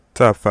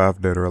Top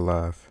 5 dead or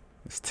alive.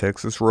 It's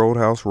Texas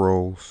Roadhouse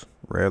Rolls,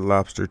 Red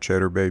Lobster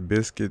Cheddar Bay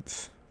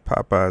Biscuits,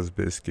 Popeyes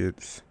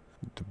Biscuits,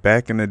 the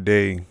back in the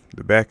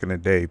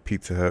day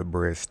Pizza Hut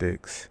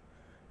Breadsticks,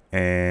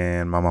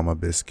 and My Mama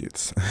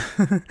Biscuits.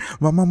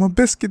 My Mama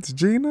Biscuits,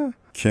 Gina.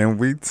 Can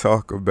we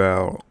talk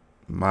about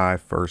my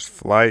first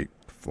flight,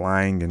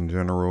 flying in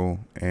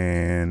general,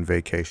 and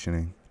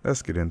vacationing?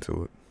 Let's get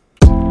into it.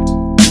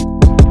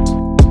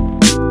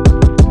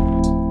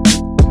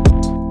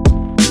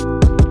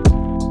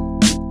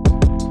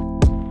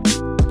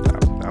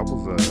 That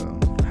was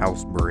a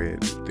house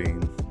bread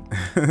thing.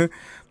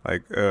 I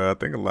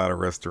think a lot of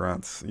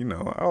restaurants,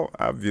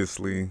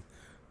 obviously,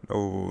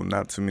 no,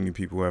 not too many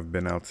people have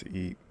been out to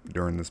eat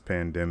during this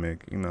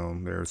pandemic.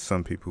 There are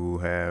some people who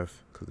have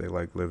because they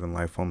like living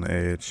life on the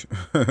edge.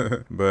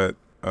 But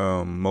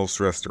most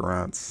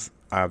restaurants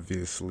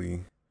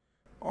obviously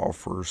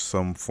offer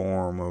some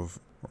form of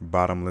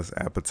bottomless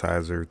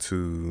appetizer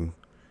to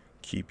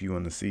keep you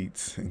in the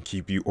seats and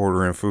keep you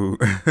ordering food.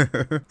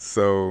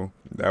 So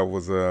that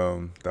was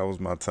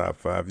my top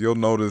five. You'll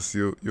notice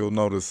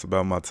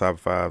about my top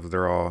fives.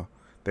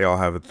 They all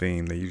have a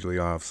theme. They usually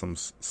all have some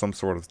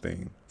sort of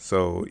theme.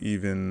 So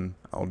even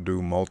I'll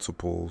do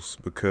multiples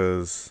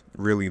because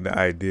really the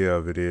idea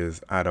of it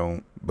is I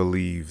don't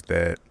believe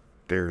that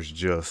there's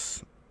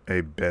just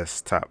a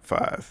best top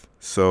five.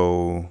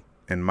 So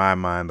in my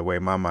mind, the way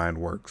my mind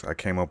works, I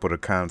came up with a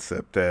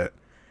concept that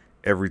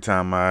every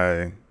time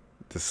I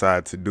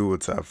decide to do a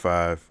top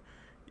five,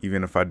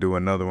 even if I do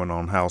another one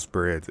on house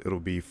breads, it'll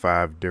be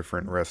five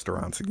different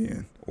restaurants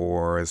again.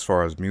 Or as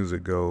far as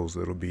music goes,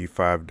 it'll be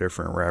five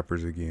different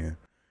rappers again.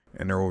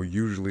 And there will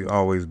usually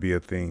always be a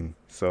theme.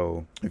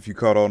 So if you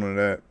caught on to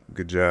that,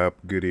 good job,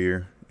 good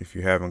ear. If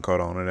you haven't caught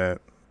on to that,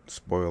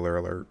 spoiler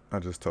alert, I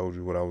just told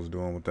you what I was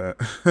doing with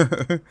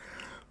that.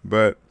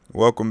 But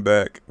welcome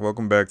back.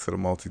 Welcome back to the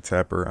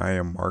Multi-Tapper. I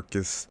am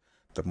Marcus,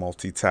 the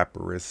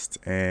multi-tapperist,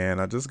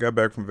 and I just got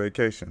back from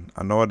vacation.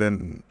 I know I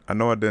didn't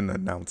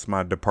announce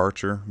my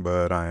departure,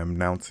 but I'm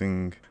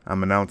announcing my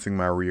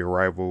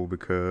rearrival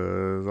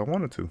because I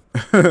wanted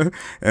to.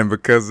 And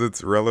because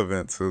it's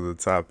relevant to the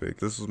topic.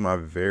 This was my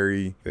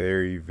very,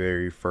 very,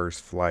 very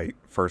first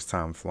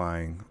time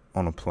flying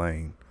on a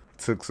plane.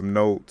 Took some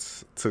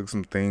notes, took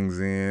some things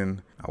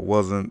in. I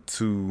wasn't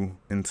too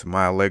into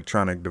my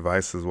electronic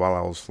devices while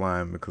I was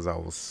flying because I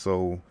was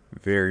so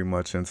very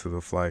much into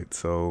the flight.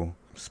 So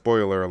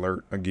spoiler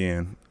alert,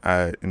 again,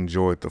 I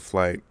enjoyed the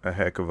flight a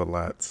heck of a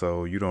lot,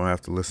 so you don't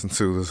have to listen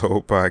to this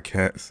whole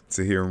podcast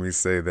to hear me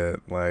say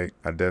that.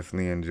 I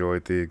definitely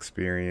enjoyed the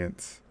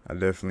experience. I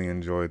definitely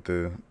enjoyed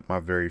my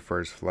very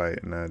first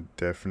flight, and I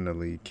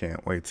definitely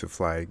can't wait to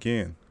fly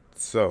again.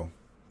 So,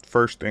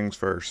 first things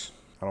first.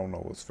 I don't know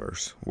what's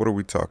first. What are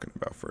we talking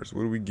about first?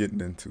 What are we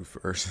getting into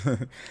first?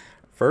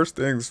 First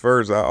things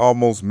first, I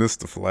almost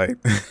missed the flight.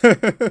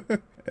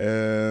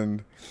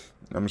 And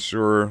I'm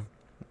sure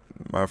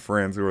my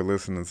friends who are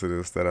listening to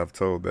this that I've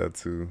told that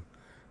to,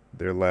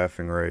 they're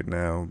laughing right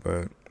now,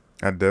 but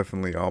I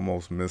definitely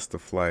almost missed the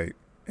flight,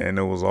 and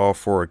it was all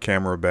for a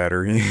camera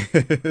battery.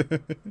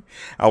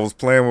 I was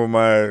playing with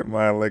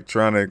my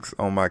electronics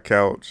on my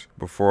couch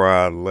before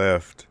I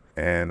left,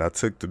 and I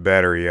took the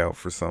battery out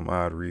for some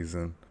odd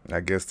reason. I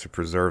guess to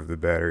preserve the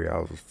battery,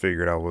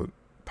 figured I would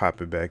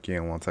pop it back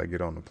in once I get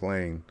on the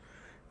plane,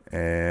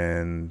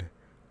 and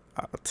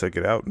I took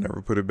it out,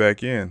 never put it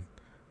back in.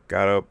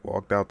 Got up,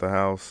 walked out the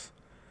house.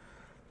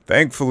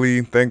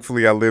 Thankfully,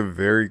 I live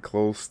very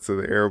close to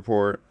the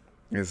airport.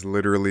 It's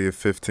literally a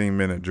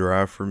 15-minute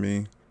drive for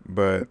me.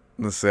 But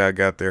let's say I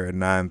got there at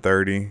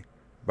 9:30.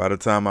 By the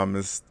time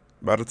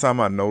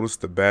I noticed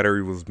the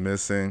battery was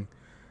missing,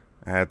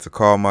 I had to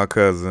call my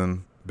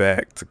cousin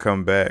back to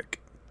come back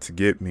to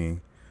get me.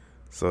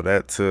 So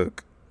that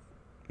took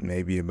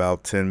maybe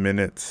about 10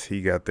 minutes.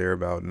 He got there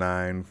about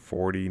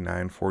 9:40,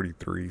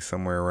 9:43,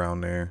 somewhere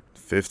around there.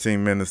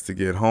 15 minutes to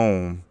get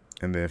home,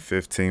 and then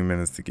 15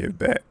 minutes to get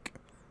back.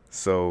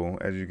 So,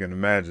 as you can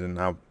imagine,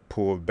 I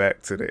pulled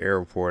back to the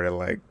airport at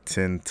like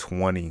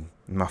 10:20.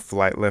 My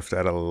flight left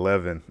at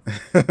 11.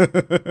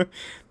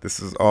 This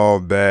is all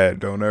bad.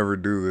 Don't ever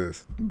do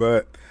this.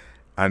 But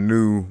I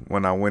knew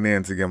when I went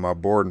in to get my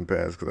boarding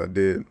pass, because I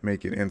did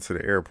make it into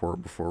the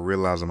airport before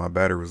realizing my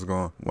battery was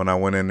gone. When I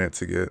went in there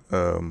to get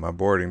my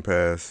boarding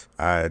pass,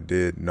 I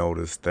did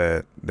notice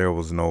that there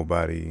was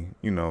nobody,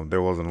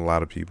 there wasn't a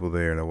lot of people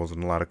there. There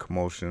wasn't a lot of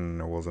commotion.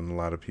 There wasn't a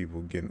lot of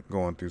people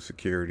going through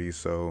security.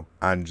 So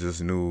I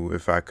just knew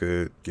if I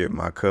could get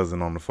my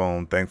cousin on the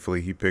phone.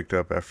 Thankfully, he picked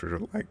up after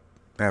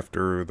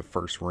the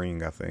first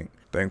ring, I think.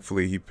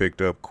 Thankfully, he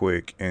picked up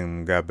quick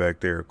and got back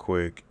there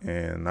quick.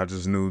 And I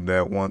just knew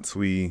that once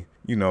the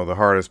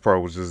hardest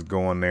part was just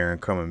going there and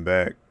coming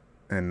back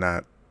and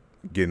not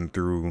getting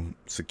through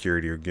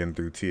security or getting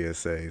through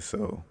TSA.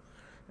 So,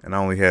 and I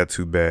only had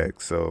 2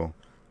 bags, so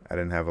I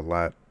didn't have a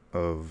lot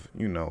of,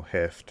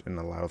 heft and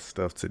a lot of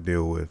stuff to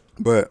deal with.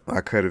 But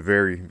I cut it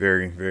very,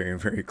 very, very,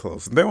 very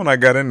close. And then when I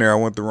got in there, I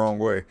went the wrong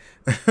way.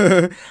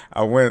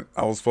 I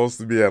was supposed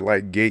to be at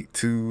like gate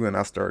 2, and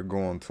I started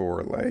going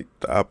toward like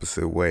the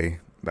opposite way.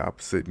 the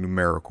opposite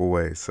numerical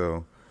way.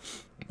 So,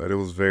 but it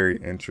was very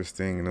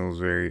interesting and it was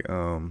very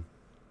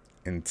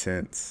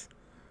intense.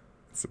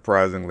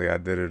 Surprisingly, I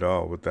did it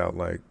all without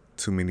like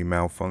too many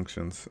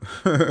malfunctions.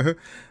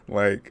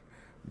 Like,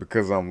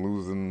 because I'm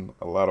losing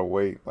a lot of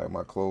weight, like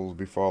my clothes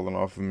be falling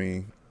off of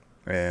me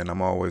and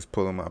I'm always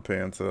pulling my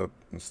pants up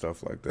and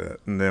stuff like that.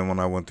 And then when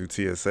I went through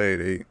TSA,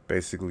 they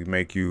basically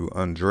make you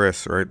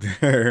undress right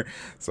there.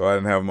 So I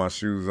didn't have my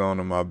shoes on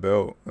and my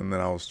belt. And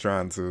then I was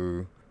trying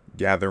to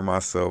gather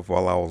myself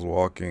while I was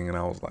walking. And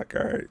I was like,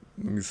 all right,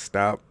 let me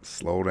stop,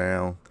 slow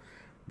down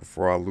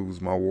before I lose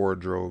my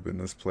wardrobe in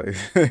this place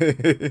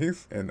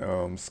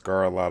and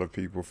scar a lot of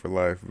people for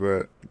life.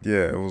 But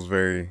yeah, it was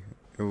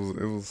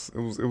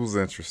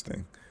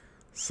interesting.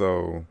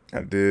 So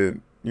I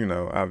did,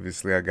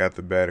 obviously I got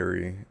the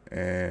battery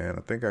and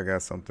I think I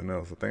got something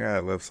else. I think I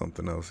had left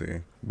something else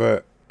here.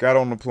 But got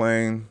on the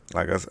plane.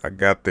 Like I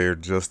got there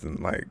just in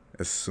like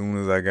as soon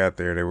as I got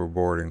there, they were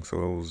boarding.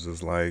 So it was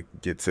just like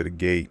get to the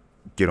gate,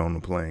 get on the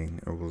plane.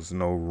 There was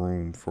no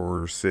room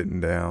for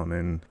sitting down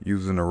and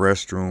using the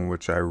restroom,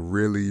 which I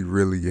really,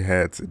 really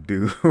had to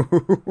do.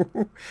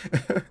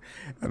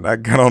 And I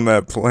got on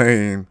that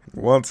plane.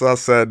 Once I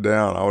sat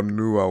down, I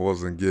knew I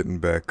wasn't getting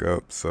back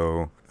up.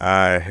 So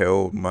I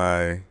held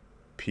my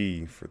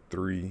pee for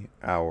 3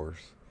 hours.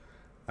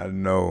 I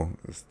know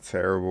it's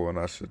terrible and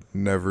I should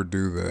never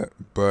do that,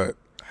 but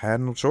I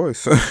had no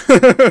choice.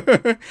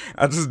 I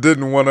just I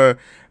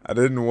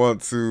didn't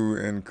want to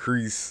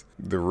increase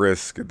the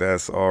risk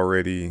that's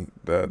already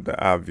the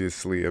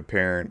obviously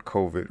apparent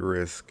COVID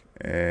risk.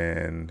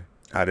 And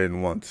I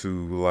didn't want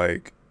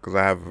to cause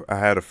I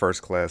had a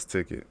first class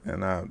ticket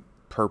and I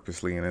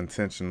purposely and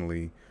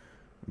intentionally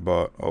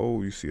bought,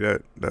 oh, you see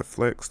that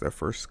flex, that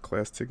first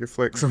class ticket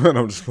flex? But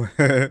I'm just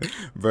playing.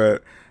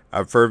 But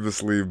I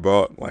purposely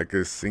bought like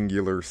a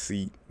singular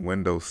seat,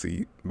 window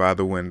seat, by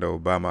the window,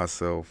 by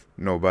myself,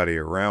 nobody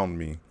around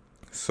me.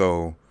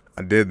 So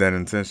I did that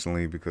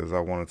intentionally because I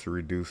wanted to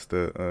reduce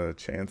the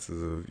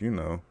chances of,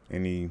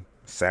 any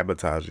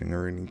sabotaging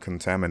or any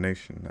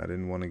contamination. I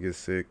didn't want to get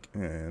sick,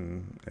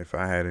 and if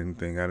I had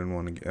anything, I didn't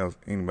want to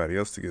anybody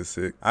else to get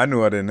sick. I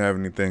knew I didn't have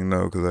anything,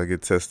 no, because I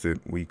get tested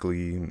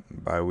weekly,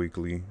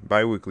 bi-weekly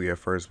at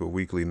first, but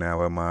weekly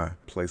now at my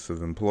place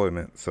of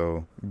employment.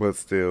 So, but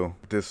still,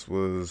 this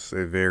was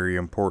a very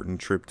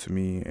important trip to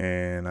me,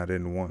 and I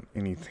didn't want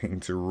anything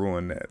to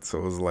ruin that. So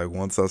it was like,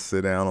 once I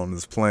sit down on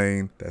this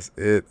plane, that's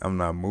it. I'm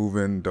not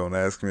moving. Don't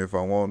ask me if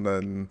I want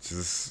nothing.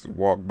 Just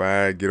walk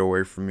by, get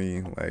away from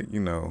me. Like,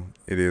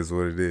 it is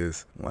what it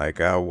is.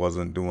 Like, I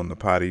wasn't doing the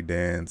potty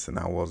dance and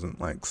I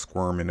wasn't like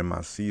squirming in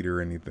my seat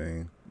or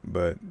anything.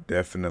 But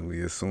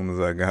definitely, as soon as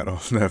I got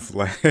off that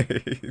flight,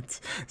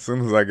 as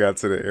soon as I got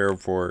to the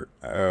airport,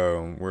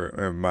 where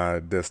at my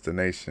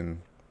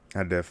destination,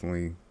 I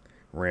definitely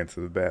ran to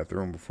the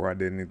bathroom before I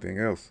did anything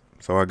else.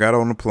 So I got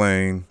on the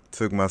plane,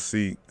 took my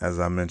seat. As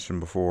I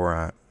mentioned before,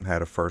 I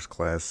had a first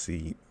class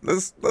seat.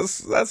 Let's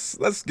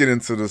get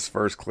into this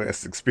first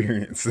class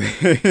experience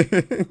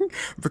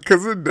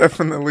because it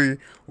definitely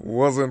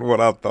wasn't what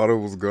I thought it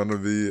was gonna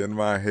be. In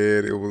my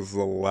head, it was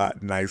a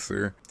lot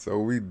nicer. So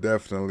we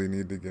definitely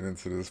need to get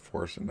into this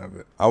portion of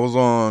it. I was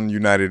on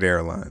United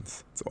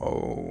Airlines.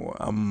 So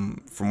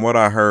from what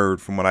I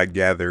heard, from what I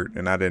gathered,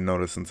 and I didn't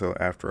notice until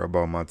after I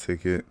bought my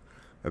ticket,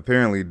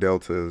 apparently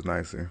Delta is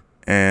nicer.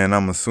 And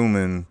I'm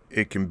assuming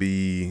it can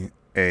be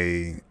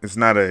it's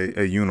not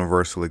a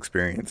universal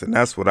experience. And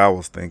that's what I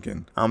was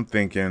thinking. I'm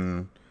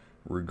thinking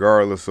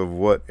regardless of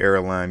what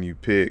airline you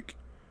pick,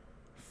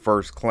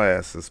 first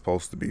class is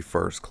supposed to be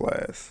first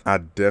class. I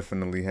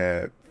definitely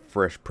had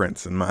Fresh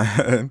Prince in my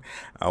head.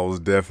 I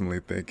was definitely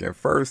thinking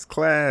first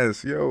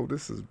class, yo,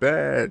 this is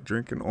bad.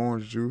 Drinking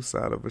orange juice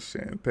out of a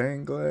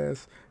champagne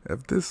glass.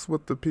 If this is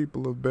what the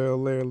people of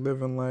Bel Air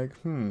living like,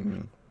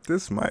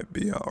 this might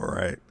be all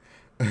right.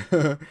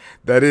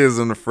 That is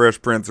in the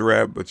Fresh Prince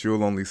rap, but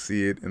you'll only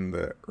see it in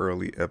the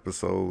early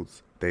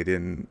episodes. I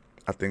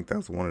think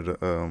that's one of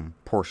the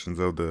portions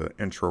of the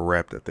intro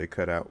rap that they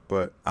cut out.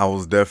 But I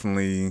was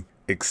definitely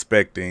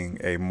expecting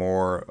a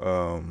more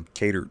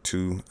catered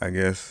to, I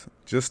guess,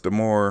 just a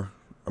more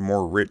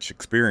rich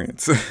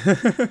experience.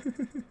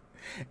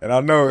 And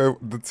I know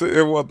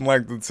it wasn't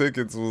like the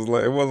tickets was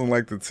like, it wasn't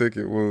like the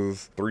ticket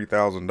was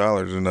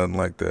 $3,000 or nothing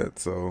like that.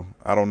 So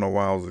I don't know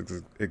why I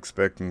was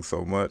expecting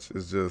so much.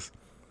 It's just,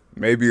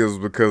 maybe it was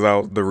because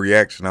the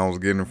reaction I was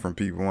getting from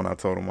people when I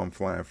told them I'm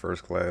flying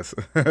first class.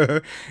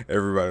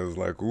 Everybody was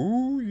like,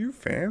 ooh, you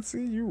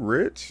fancy, you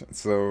rich.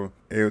 So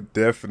it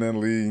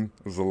definitely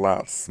was a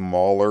lot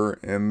smaller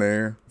in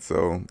there.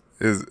 So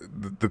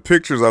the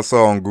pictures I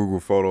saw on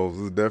Google Photos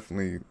is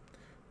definitely,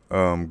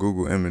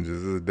 Google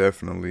Images is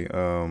definitely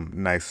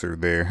nicer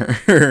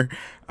there.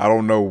 I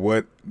don't know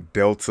what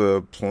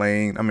Delta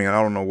plane, I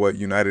don't know what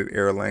United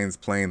Airlines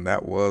plane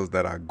that was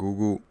that I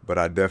Googled, but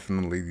I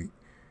definitely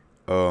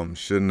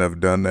shouldn't have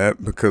done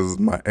that because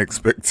my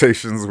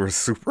expectations were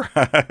super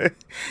high.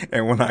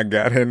 And when I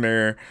got in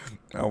there,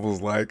 I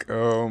was like,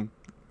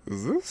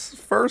 is this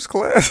first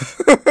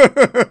class?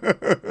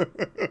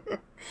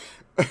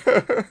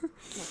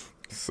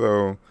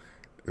 So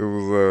it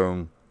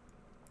was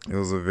it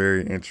was a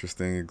very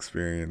interesting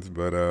experience,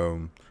 but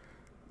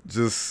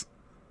just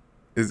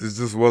it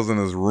just wasn't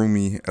as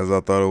roomy as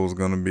I thought it was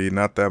gonna be.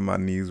 Not that my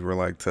knees were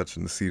like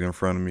touching the seat in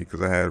front of me,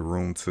 because I had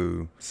room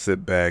to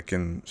sit back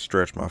and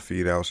stretch my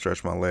feet out,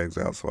 stretch my legs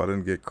out, so I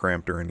didn't get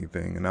cramped or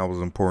anything. And that was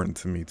important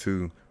to me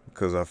too,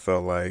 because I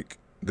felt like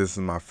this is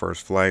my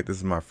first flight, this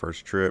is my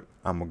first trip.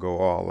 I'm gonna go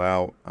all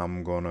out.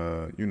 I'm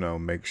gonna,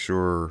 make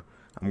sure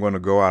I'm gonna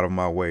go out of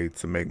my way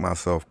to make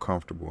myself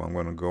comfortable. I'm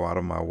gonna go out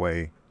of my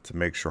way to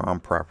make sure I'm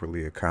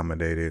properly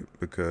accommodated,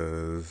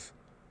 because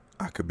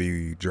I could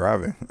be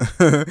driving.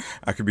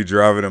 I could be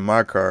driving in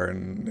my car,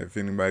 and if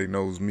anybody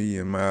knows me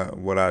and my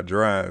what I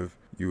drive,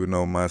 you would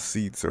know my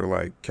seats are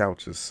like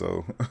couches.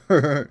 So,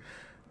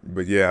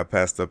 but yeah, I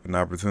passed up an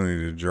opportunity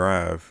to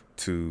drive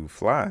to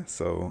fly.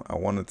 So I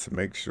wanted to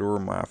make sure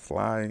my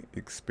flying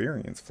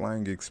experience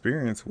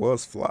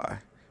was fly.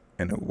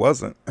 And it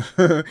wasn't.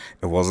 It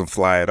wasn't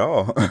fly at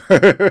all.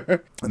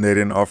 And they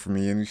didn't offer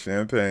me any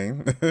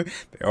champagne. They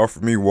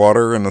offered me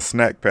water and a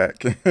snack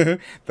pack.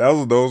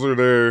 Those are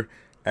their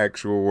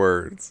actual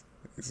words.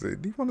 He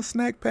said, "Do you want a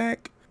snack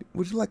pack?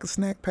 Would you like a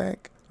snack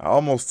pack?" I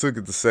almost took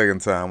it the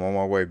second time on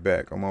my way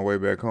back. On my way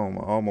back home,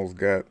 I almost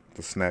got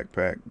the snack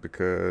pack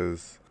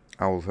because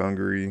I was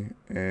hungry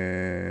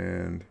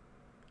and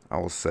I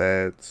was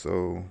sad.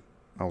 So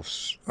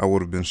I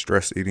would have been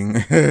stress eating,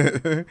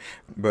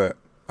 but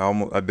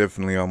I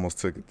definitely almost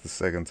took it the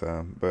second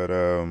time. But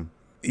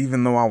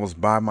even though I was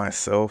by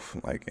myself,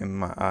 like in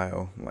my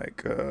aisle,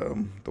 like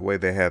the way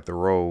they had the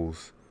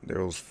rows.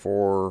 There was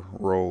 4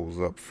 rows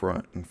up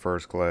front in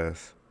first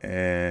class,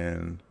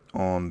 and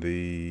on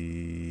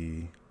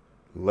the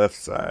left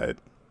side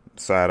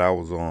I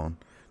was on,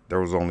 there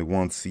was only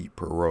 1 seat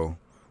per row.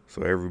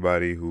 So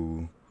everybody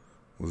who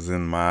was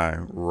in my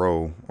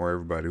row, or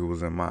everybody who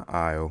was in my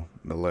aisle,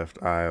 the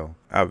left aisle,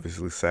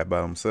 obviously sat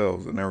by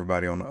themselves, and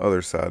everybody on the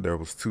other side, there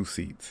was 2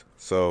 seats.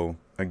 So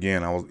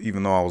again,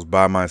 even though I was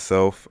by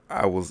myself,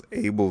 I was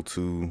able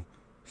to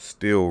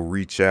still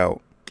reach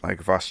out. Like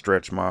if I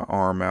stretch my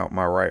arm out,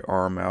 my right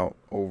arm out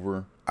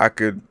over,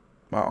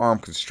 my arm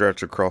could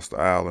stretch across the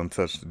aisle and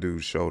touch the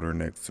dude's shoulder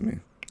next to me.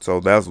 So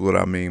that's what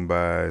I mean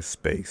by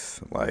space.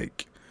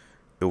 Like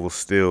it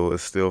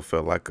still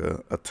felt like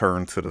a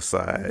turn to the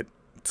side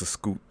to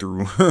scoot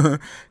through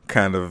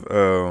kind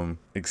of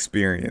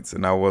experience.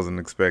 And I wasn't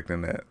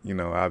expecting that.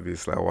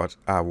 Obviously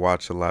I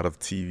watch a lot of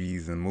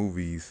TVs and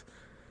movies.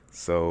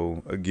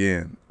 So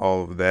again,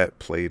 all of that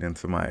played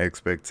into my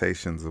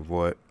expectations of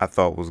what I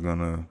thought was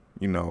gonna,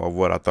 of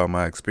what I thought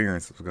my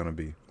experience was gonna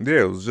be.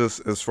 Yeah, it was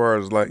just as far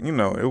as like, it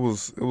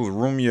was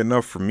roomy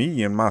enough for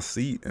me in my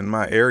seat in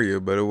my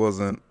area, but it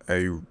wasn't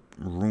a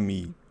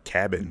roomy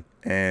cabin.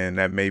 And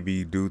that may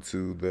be due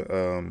to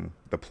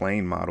the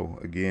plane model.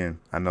 Again,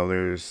 I know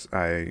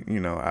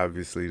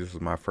obviously this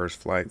was my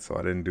first flight, so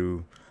I didn't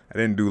do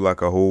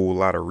like a whole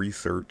lot of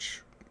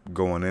research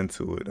going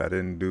into it. I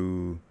didn't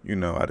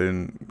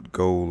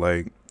go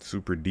like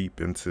super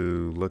deep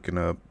into looking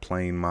up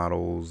plane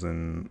models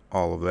and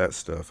all of that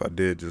stuff. I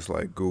did just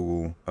like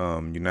Google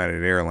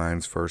United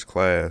Airlines first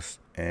class.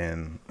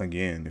 And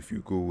again, if you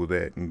Google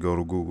that and go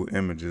to Google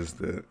Images,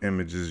 the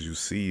images you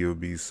see will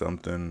be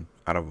something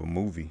out of a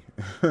movie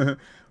or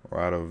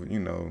out of,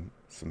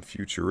 some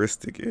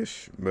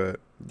futuristic-ish. But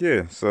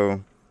yeah,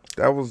 so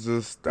that was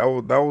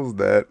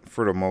that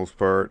for the most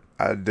part.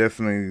 I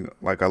definitely,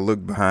 I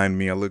looked behind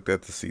me, I looked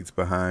at the seats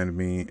behind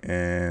me,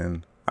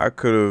 and I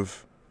could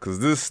have, because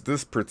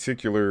this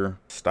particular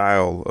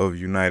style of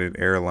United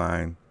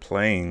Airline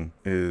plane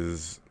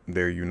is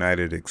their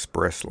United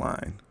Express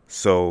line.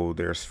 So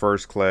there's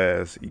first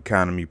class,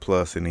 economy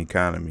plus, and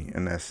economy,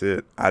 and that's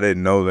it. I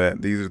didn't know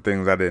that. These are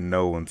things I didn't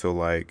know until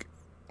I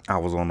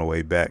was on the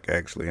way back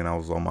actually, and I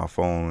was on my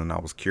phone and I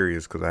was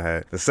curious because I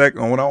had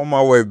when I on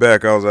my way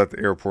back, I was at the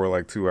airport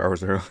like 2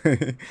 hours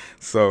early.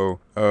 So,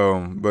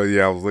 but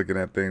yeah, I was looking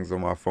at things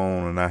on my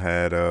phone, and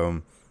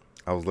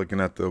I was looking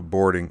at the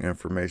boarding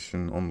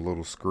information on the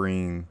little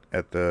screen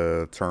at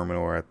the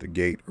terminal or at the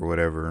gate or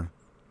whatever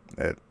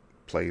that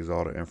plays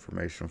all the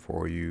information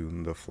for you,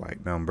 the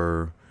flight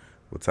number,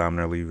 what time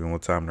they're leaving,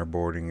 what time they're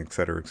boarding, et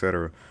cetera, et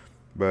cetera.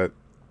 But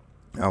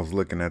I was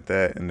looking at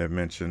that, and it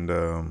mentioned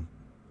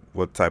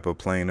what type of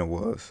plane it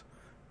was,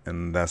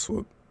 and that's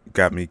what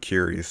got me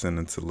curious and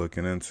into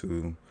looking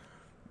into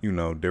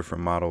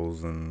different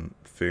models and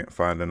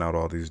finding out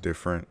all these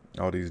different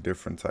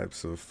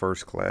types of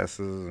first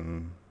classes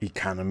and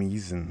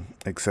economies and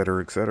et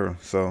cetera, et cetera.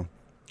 So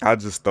I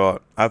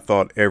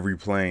thought every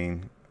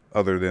plane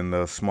other than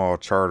the small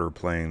charter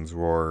planes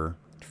were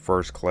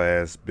first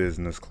class,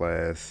 business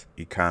class,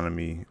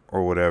 economy,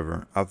 or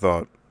whatever. I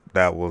thought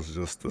that was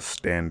just the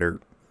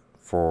standard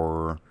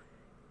for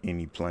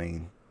any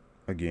plane.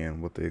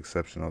 Again, with the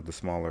exception of the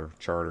smaller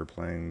charter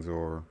planes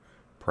or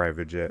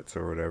private jets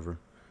or whatever.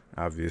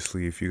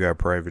 Obviously, if you got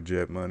private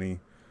jet money,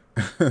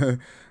 you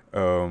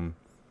on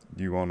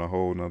a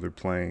whole nother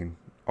plane,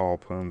 all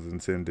puns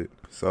intended.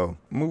 So,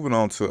 moving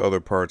on to other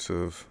parts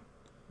of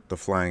the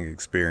flying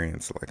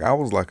experience. I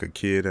was like a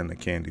kid in a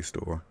candy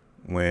store.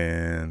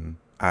 when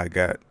I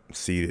got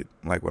seated.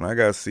 Like when I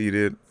got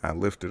seated, I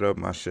lifted up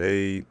my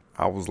shade.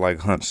 I was like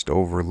hunched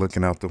over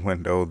looking out the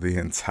window the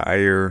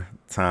entire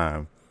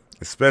time,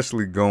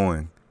 especially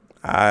going.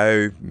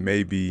 I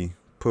maybe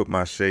put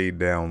my shade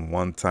down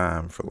one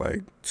time for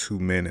like 2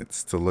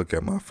 minutes to look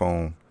at my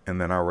phone, and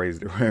then I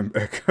raised it right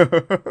back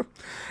up.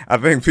 I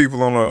think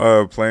people on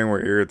the plane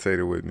were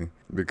irritated with me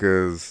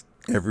because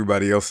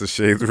everybody else's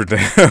shades were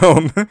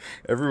down.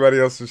 Everybody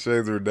else's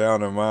shades were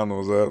down and mine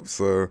was up.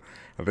 So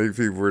I think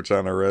people were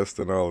trying to rest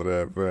and all of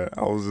that. But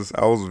I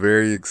was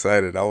very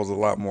excited. I was a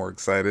lot more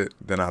excited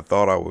than I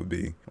thought I would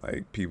be.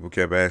 Like people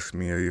kept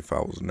asking me if I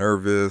was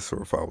nervous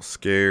or if I was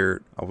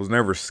scared. I was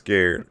never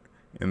scared.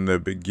 In the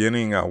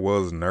beginning, I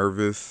was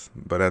nervous,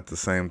 but at the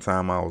same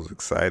time, I was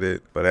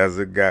excited. But as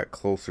it got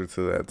closer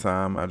to that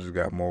time, I just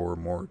got more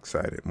and more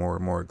excited, more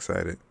and more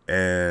excited.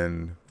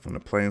 And when the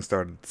plane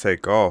started to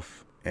take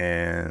off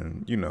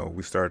and,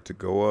 we started to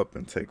go up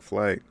and take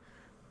flight,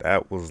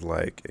 that was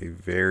like a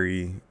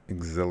very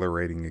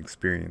exhilarating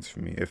experience for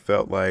me. I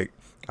felt like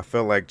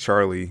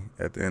Charlie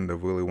at the end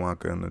of Willy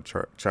Wonka and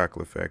the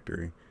Chocolate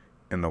Factory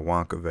in the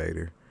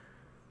Wonkavator.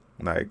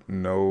 Like,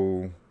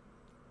 no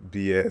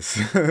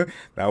BS.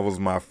 That was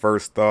my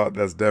first thought.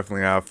 That's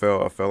definitely how I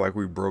felt. I felt like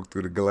we broke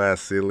through the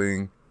glass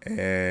ceiling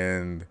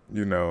and,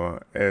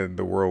 and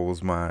the world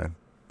was mine.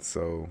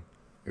 So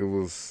it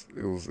was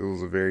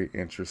a very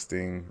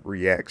interesting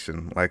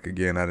reaction. Like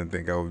again, I didn't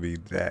think I would be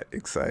that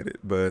excited,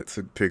 but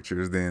took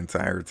pictures the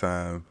entire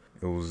time.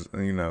 It was,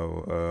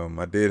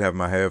 I did have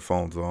my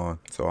headphones on,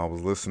 so I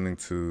was listening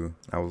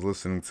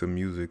to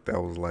music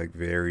that was like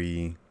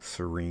very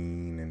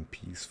serene and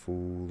peaceful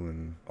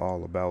and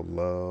all about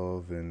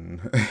love.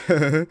 And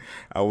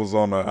I was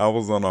on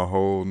a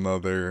whole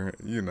nother,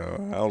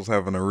 I was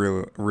having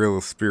a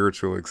real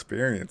spiritual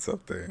experience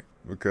up there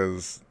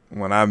because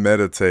when I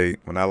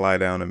lie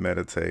down and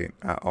meditate,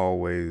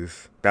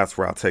 that's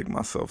where I take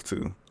myself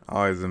to. I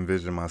always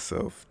envision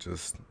myself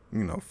just,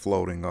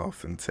 floating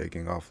off and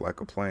taking off like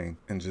a plane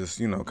and just,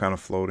 kind of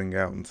floating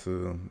out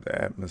into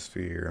the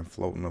atmosphere and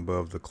floating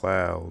above the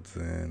clouds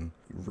and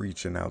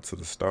reaching out to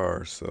the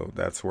stars. So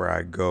that's where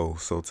I go.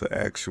 So to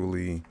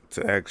actually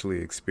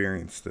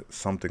experience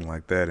something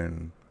like that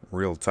in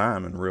real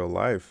time, in real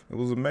life, it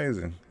was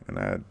amazing. And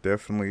I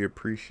definitely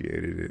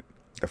appreciated it.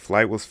 The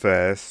flight was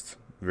fast.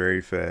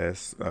 Very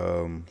fast.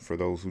 For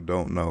those who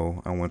don't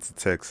know, I went to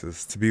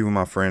Texas to be with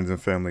my friends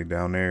and family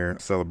down there,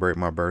 celebrate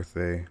my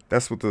birthday.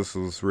 That's what this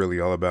was really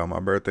all about. My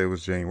birthday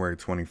was January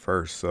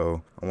 21st,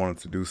 so I wanted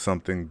to do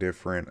something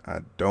different. I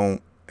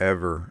don't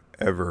ever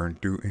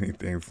do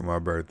anything for my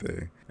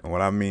birthday. And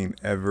what I mean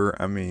ever,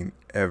 I mean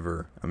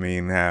ever. I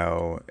mean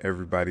how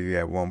everybody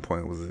at one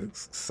point was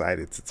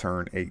excited to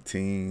turn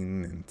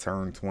 18 and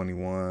turn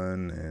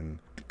 21 and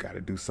got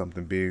to do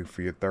something big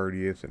for your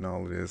 30th and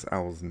all of this. I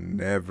was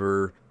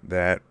never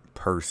that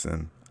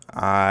person.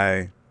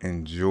 I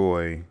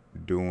enjoy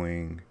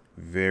doing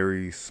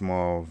very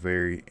small,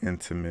 very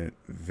intimate,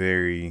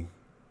 very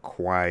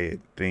quiet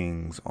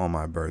things on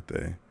my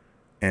birthday.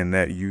 And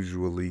that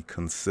usually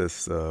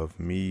consists of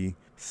me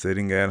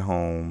sitting at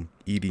home,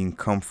 eating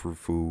comfort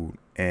food,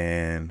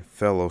 and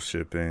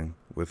fellowshipping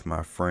with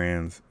my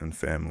friends and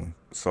family.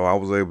 So I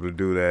was able to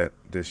do that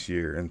this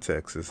year in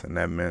Texas, and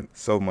that meant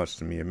so much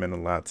to me. It meant a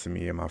lot to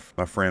me, and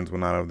my friends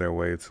went out of their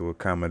way to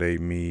accommodate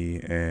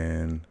me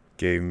and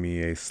gave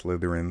me a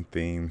Slytherin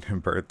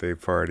themed birthday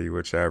party,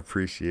 which I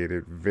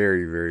appreciated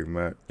very, very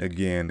much.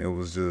 Again, it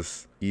was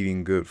just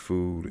eating good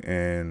food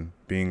and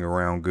being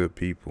around good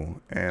people.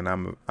 And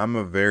I'm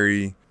a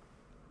very,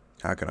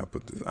 how can I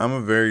put this? I'm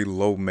a very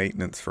low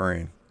maintenance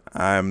friend.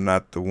 I'm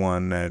not the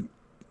one that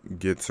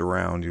gets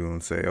around you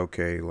and say,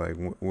 okay, like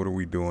what are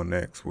we doing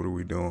next? What are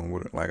we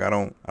doing? I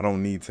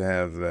don't need to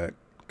have that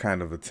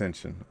kind of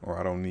attention, or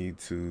I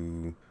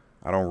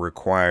don't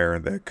require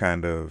that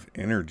kind of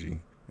energy.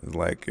 It's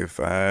like if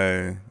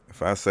I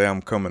say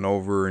I'm coming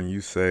over and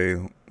you say,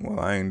 well,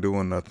 I ain't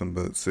doing nothing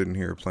but sitting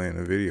here playing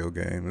a video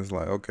game, it's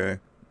like, okay,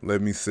 let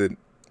me sit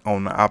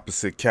on the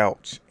opposite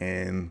couch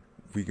and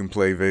we can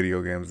play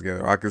video games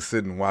together. I could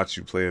sit and watch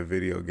you play a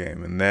video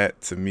game. And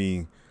that, to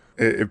me,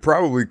 it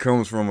probably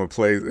comes from a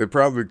place. It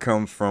probably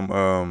comes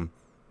from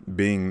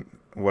being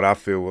what I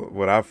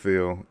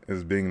feel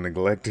is being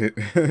neglected.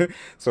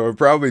 So it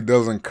probably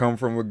doesn't come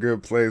from a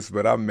good place,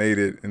 but I made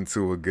it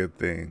into a good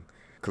thing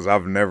because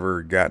I've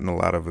never gotten a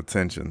lot of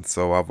attention.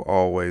 So I've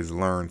always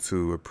learned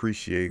to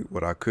appreciate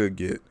what I could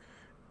get.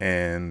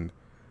 And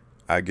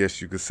I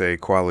guess you could say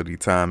quality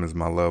time is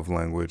my love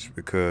language,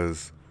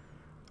 because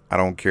I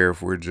don't care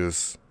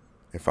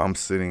if I'm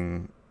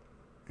sitting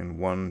in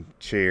one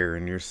chair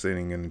and you're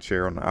sitting in a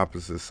chair on the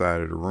opposite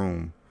side of the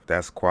room.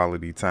 That's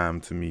quality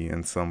time to me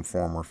in some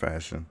form or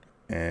fashion.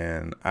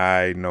 And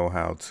I know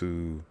how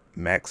to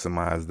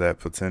maximize that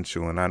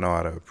potential, and I know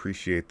how to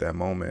appreciate that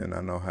moment, and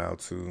I know how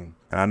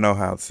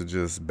to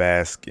just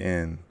bask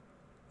in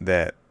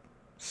that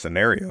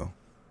scenario.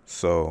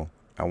 So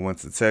I went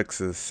to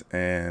Texas,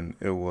 and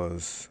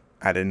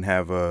I didn't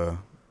have a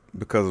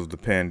because of the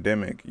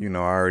pandemic, I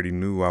already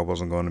knew I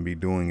wasn't going to be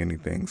doing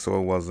anything. So I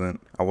wasn't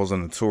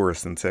a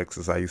tourist in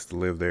Texas. I used to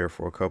live there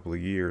for a couple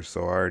of years.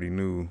 So I already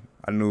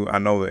I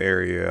know the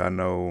area. I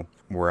know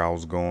where I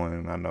was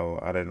going.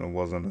 It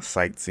wasn't a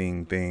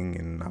sightseeing thing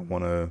and I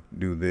want to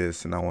do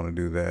this and I want to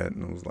do that.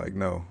 And it was like,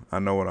 no, I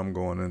know what I'm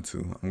going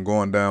into. I'm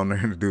going down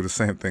there to do the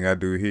same thing I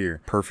do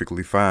here.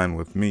 Perfectly fine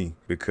with me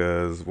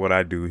because what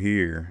I do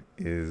here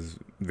is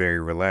very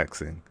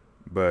relaxing.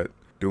 But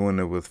doing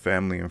it with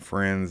family and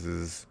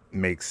friends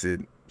makes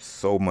it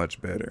so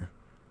much better.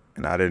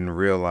 And I didn't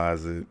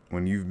realize it.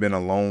 When you've been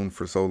alone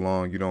for so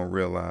long, you don't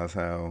realize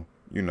how,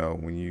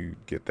 when you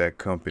get that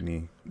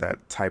company,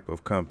 that type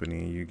of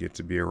company, you get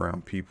to be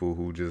around people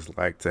who just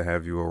like to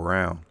have you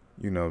around,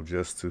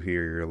 just to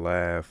hear your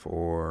laugh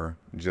or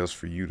just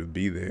for you to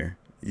be there.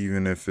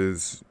 Even if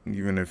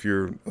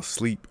you're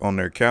asleep on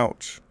their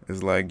couch,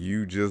 it's like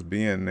you just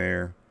being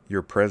there,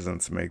 your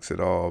presence makes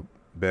it all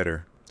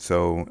better.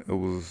 So it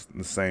was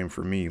the same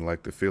for me.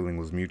 Like the feeling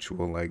was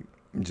mutual. Like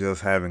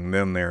just having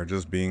them there,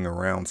 just being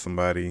around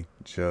somebody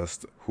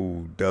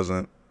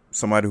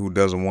somebody who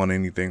doesn't want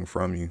anything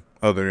from you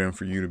other than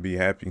for you to be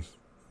happy.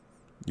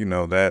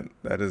 That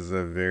is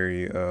a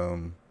very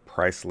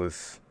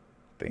priceless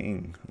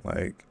thing.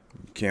 Like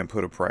you can't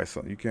put a price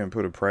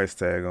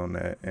tag on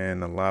that.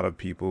 And a lot of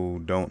people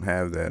don't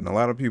have that. And a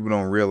lot of people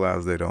don't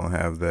realize they don't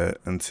have that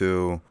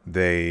until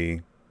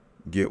they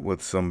get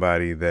with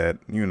somebody that,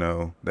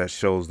 that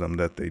shows them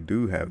that they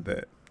do have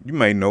that. You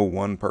may know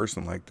one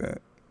person like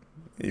that.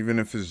 Even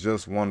if it's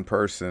just one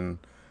person,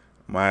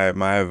 my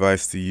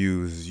advice to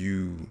you is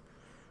you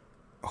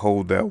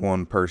hold that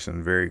one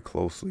person very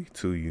closely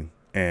to you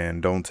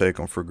and don't take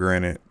them for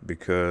granted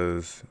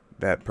because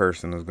that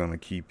person is going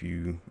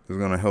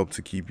to help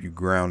to keep you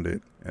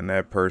grounded. And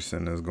that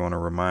person is going to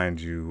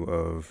remind you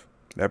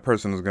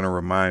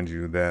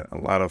that a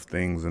lot of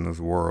things in this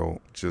world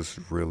just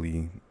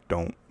really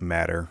don't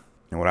matter.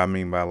 And what I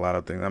mean by a lot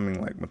of things, I mean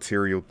like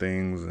material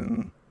things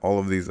and all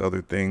of these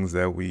other things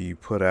that we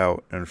put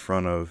out in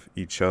front of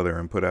each other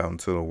and put out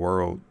into the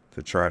world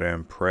to try to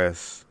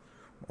impress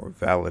or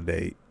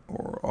validate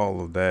or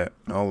all of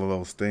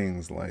those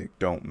things like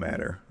don't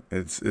matter.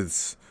 It's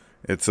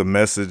a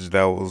message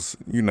that was,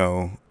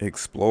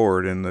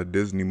 explored in the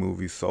Disney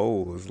movie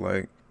Soul. It's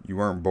like you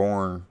weren't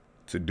born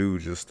to do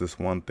just this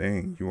one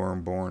thing. You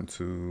weren't born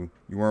to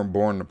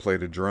play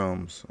the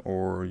drums,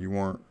 or you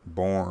weren't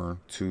born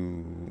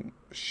to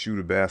shoot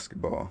a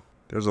basketball.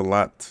 There's a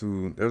lot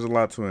to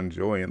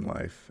enjoy in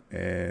life,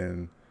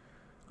 and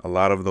a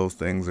lot of those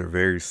things are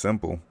very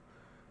simple.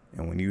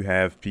 And when you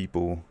have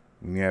people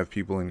in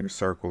your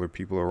circle or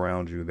people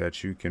around you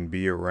that you can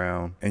be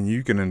around and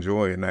you can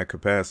enjoy in that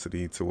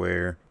capacity to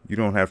where you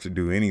don't have to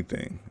do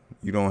anything.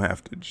 You don't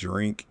have to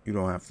drink. You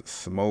don't have to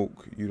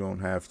smoke. You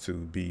don't have to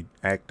be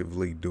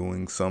actively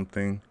doing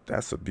something.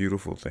 That's a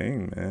beautiful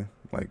thing, man.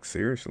 Like,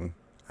 seriously.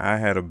 I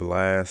had a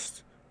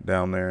blast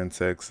down there in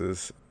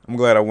Texas. I'm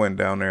glad I went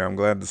down there. I'm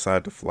glad I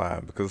decided to fly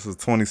because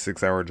it's a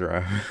 26-hour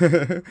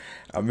drive.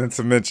 I meant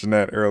to mention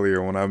that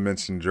earlier when I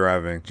mentioned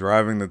driving.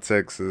 Driving to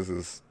Texas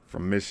is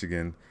from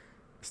Michigan.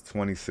 It's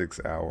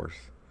 26 hours.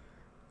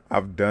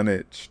 I've done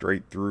it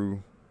straight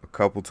through a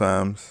couple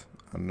times.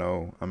 I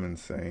know I'm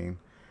insane.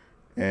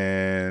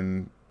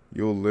 And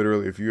you'll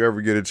literally, if you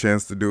ever get a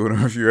chance to do it,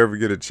 or if you ever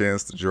get a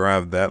chance to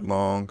drive that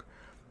long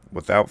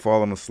without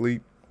falling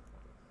asleep,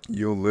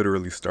 you'll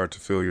literally start to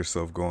feel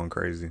yourself going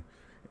crazy.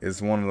 It's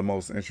one of the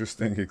most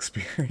interesting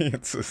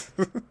experiences.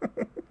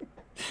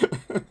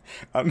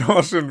 I know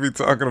I shouldn't be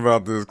talking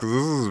about this because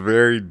this is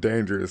very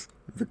dangerous,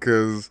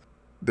 because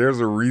there's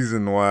a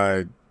reason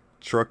why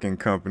trucking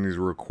companies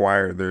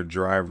require their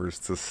drivers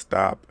to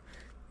stop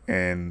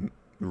and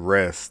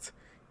rest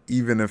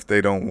even if they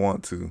don't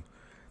want to.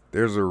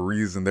 There's a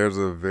reason. There's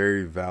a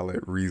very valid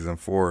reason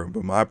for it.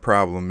 But my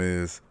problem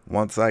is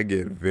when I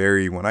get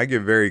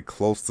very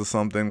close to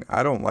something,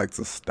 I don't like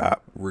to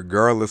stop,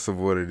 regardless of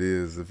what it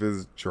is. If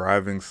it's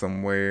driving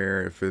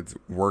somewhere, if it's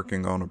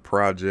working on a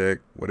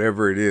project,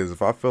 whatever it is,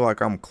 if I feel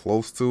like I'm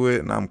close to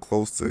it and I'm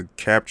close to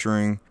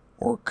capturing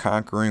or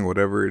conquering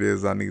whatever it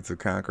is I need to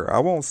conquer, I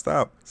won't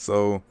stop.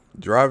 So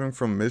driving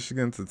from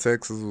Michigan to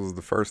Texas was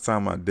the first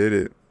time I did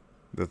it.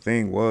 The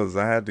thing was,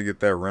 I had to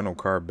get that rental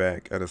car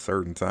back at a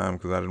certain time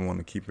because I didn't want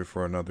to keep it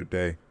for another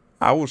day.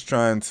 I was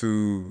trying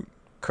to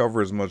cover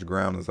as much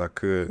ground as I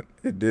could.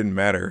 It didn't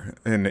matter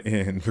in the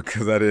end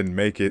because I didn't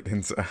make it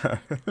in time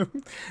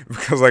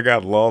because I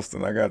got lost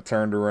and I got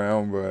turned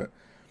around. But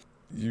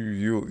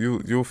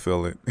you'll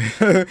feel it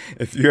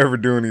if you ever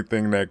do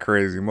anything that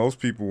crazy. Most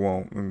people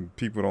won't, and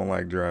people don't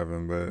like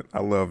driving, but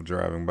I love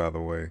driving, by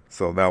the way.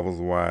 So that was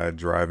why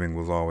driving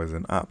was always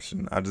an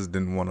option. I just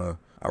didn't want to.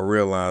 I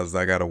realized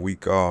I got a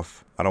week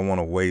off. I don't want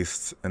to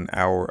waste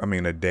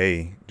a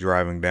day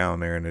driving down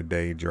there and a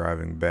day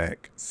driving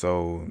back.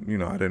 So,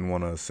 I didn't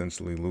want to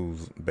essentially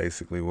lose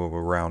basically what would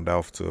round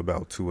off to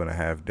about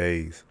 2.5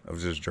 days of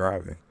just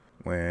driving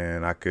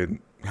when I could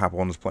hop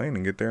on this plane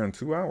and get there in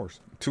 2 hours,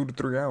 2 to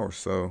 3 hours.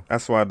 So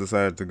that's why I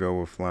decided to go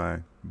with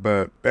flying.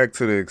 But back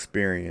to the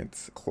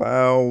experience.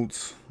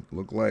 Clouds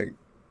looked like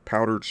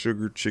powdered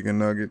sugar chicken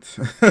nuggets.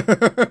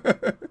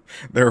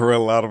 There were a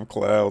lot of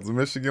clouds.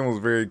 Michigan was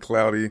very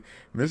cloudy.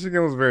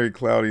 Michigan was very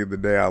cloudy the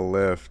day I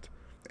left,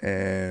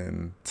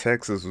 and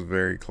Texas was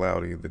very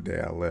cloudy the day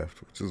I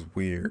left, which is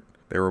weird.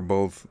 They were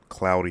both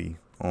cloudy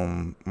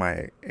on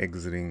my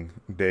exiting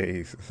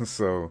days,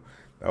 so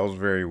that was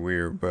very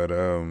weird. But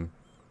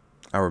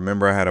I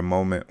remember I had a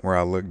moment where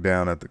I looked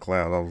down at the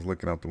clouds. I was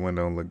looking out the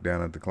window and looked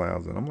down at the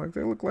clouds, and I'm like,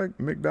 they look like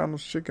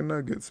McDonald's chicken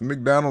nuggets.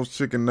 McDonald's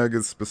chicken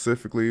nuggets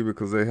specifically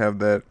because they have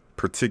that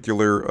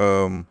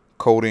particular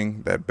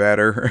coating, that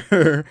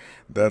batter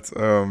that's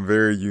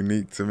very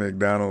unique to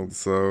McDonald's.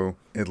 So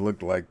it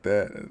looked like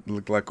that. It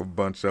looked like a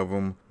bunch of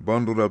them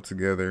bundled up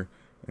together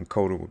and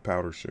coated with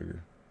powdered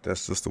sugar.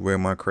 That's just the way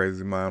my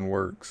crazy mind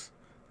works.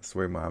 That's the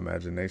way my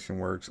imagination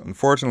works.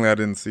 Unfortunately, I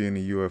didn't see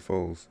any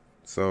UFOs.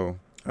 So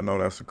I know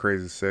that's a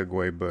crazy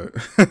segue, but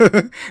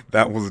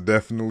that was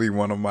definitely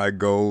one of my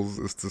goals,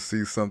 is to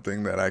see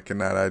something that I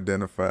cannot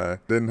identify.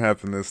 Didn't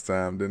happen this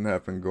time. Didn't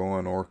happen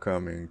going or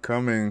coming.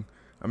 Coming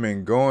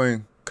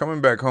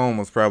back home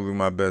was probably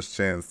my best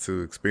chance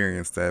to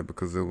experience that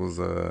because it was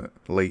a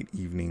late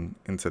evening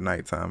into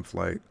nighttime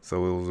flight.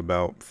 So it was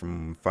about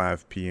from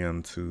 5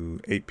 p.m. to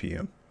 8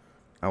 p.m.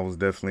 I was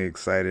definitely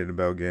excited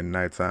about getting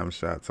nighttime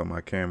shots on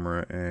my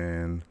camera,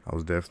 and I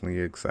was definitely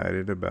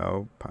excited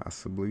about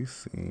possibly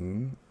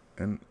seeing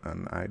an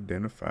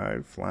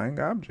unidentified flying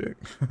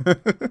object.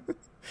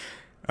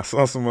 I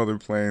saw some other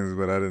planes,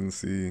 but I didn't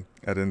see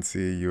a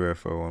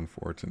UFO,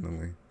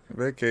 unfortunately.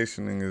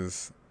 Vacationing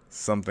is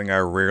something I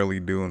rarely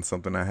do and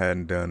something I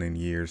hadn't done in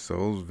years, so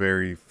it was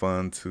very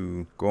fun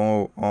to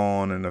go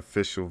on an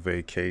official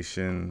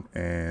vacation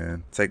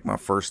and take my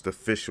first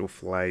official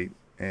flight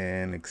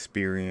and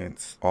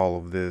experience all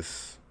of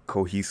this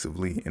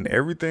cohesively, and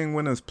everything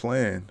went as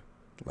planned.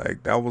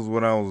 Like, that was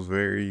what I was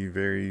very,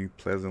 very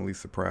pleasantly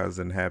surprised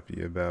and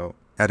happy about.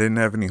 I didn't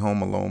have any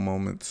Home Alone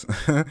moments,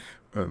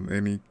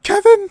 any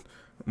Kevin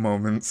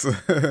moments,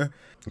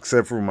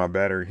 except for my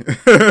battery.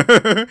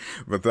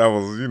 But that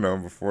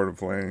was, before the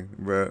plane.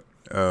 But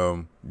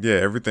yeah,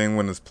 everything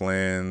went as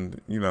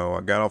planned. I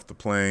got off the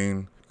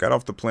plane,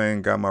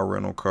 got my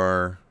rental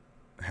car,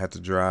 had to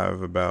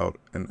drive about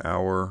an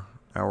hour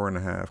and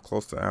a half,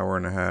 close to an hour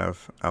and a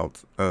half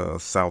out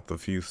south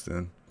of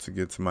Houston to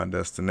get to my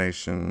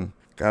destination.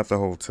 Got the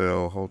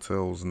hotel.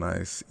 Hotel was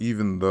nice,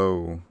 even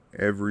though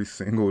every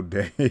single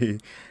day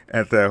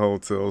at that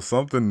hotel,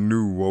 something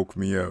new woke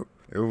me up.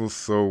 It was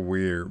so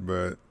weird,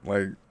 but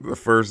like the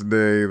first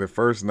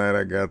night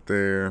I got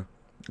there,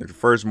 like the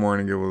first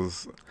morning it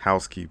was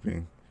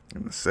housekeeping,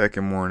 and the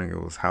second morning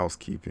it was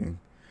housekeeping.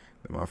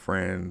 And my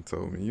friend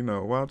told me,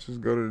 why don't you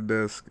just go to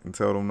the desk and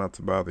tell them not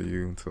to bother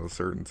you until a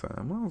certain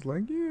time. I was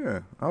like, yeah,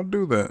 I'll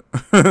do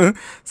that.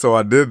 So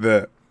I did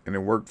that, and it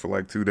worked for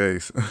like 2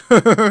 days.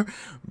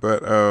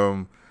 But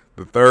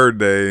the third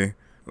day,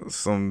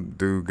 some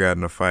dude got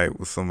in a fight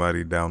with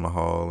somebody down the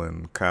hall,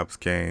 and cops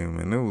came,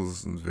 and it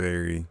was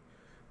very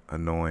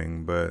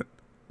annoying. But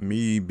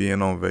me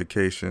being on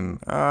vacation,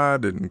 I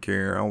didn't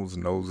care. I was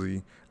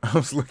nosy. I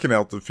was looking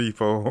out the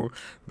people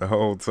the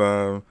whole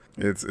time.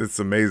 It's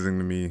amazing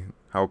to me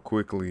how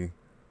quickly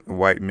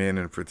white men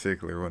in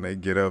particular, when they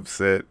get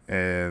upset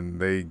and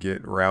they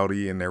get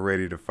rowdy and they're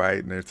ready to fight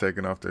and they're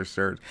taking off their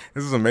shirts.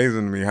 This is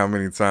amazing to me how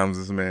many times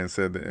this man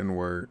said the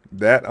N-word.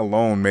 That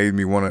alone made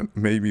me want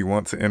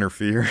to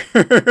interfere.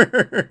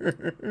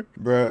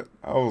 But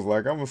I was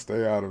like, I'm gonna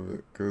stay out of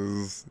it,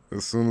 because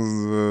as soon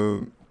as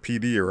the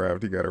PD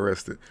arrived, he got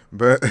arrested.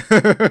 But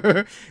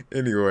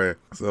anyway,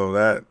 so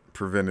that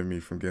prevented me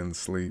from getting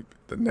sleep.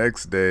 The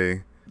next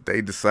day,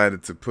 they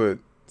decided to put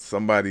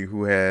somebody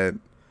who had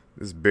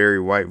this Barry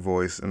White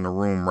voice in the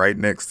room right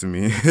next to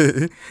me.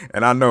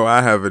 And I know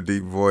I have a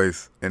deep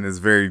voice, and it's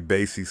very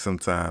bassy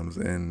sometimes,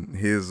 and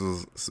his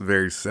was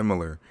very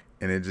similar,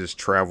 and it just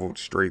traveled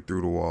straight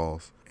through the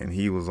walls. And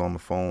he was on the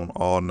phone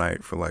all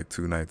night for like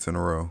 2 nights in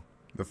a row.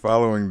 The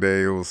following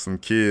day, it was some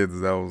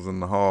kids that was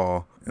in the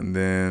hall, and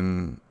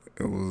then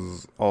it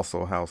was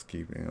also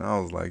housekeeping. And I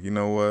was like, you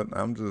know what?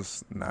 I'm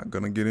just not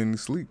going to get any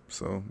sleep.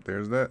 So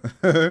there's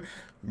that.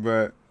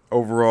 But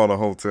overall, the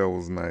hotel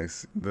was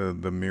nice. The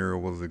mirror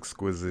was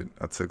exquisite.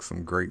 I took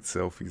some great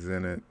selfies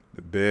in it.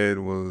 The bed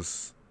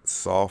was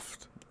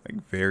soft,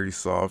 like very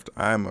soft.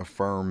 I'm a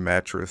firm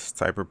mattress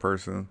type of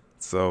person,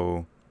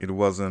 so it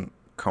wasn't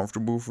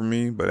comfortable for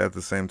me, but at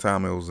the same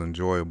time, it was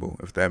enjoyable,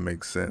 if that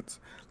makes sense.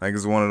 Like,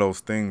 it's one of those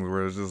things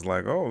where it's just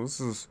like, oh, this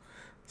is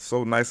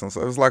so nice. And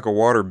so it's like a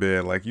water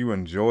bed. Like, you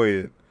enjoy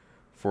it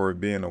for it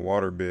being a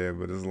water bed,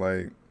 but it's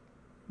like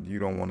you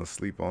don't want to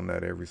sleep on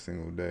that every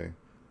single day.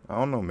 I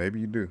don't know, maybe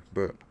you do,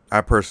 but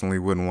I personally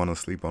wouldn't want to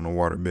sleep on a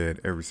water bed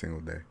every single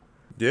day.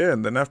 Yeah,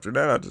 and then after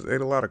that, I just ate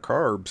a lot of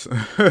carbs.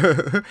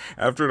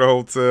 After the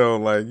hotel,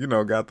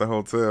 got the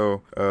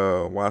hotel,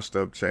 washed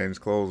up, changed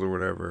clothes or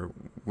whatever,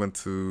 went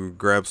to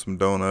grab some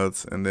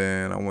donuts, and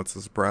then I went to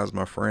surprise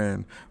my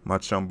friend, my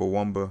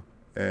Chumbawamba.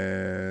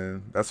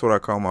 And that's what I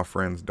call my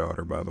friend's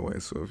daughter, by the way.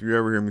 So if you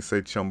ever hear me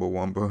say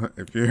Chumbawamba,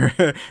 if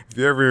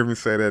you ever hear me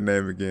say that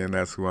name again,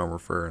 that's who I'm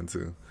referring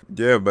to.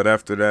 Yeah, but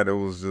after that, it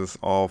was just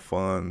all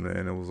fun,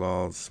 man. It was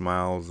all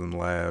smiles and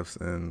laughs,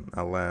 and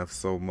I laughed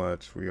so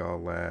much. We all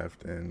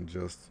laughed and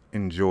just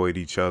enjoyed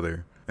each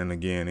other. And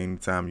again,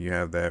 anytime you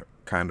have that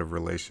kind of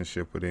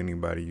relationship with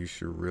anybody, you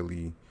should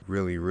really,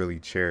 really, really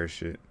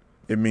cherish it.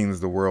 It means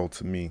the world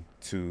to me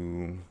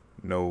to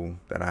know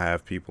that I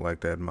have people like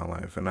that in my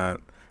life, and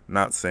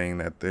not saying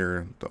that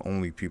they're the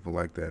only people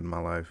like that in my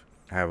life.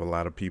 I have a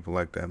lot of people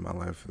like that in my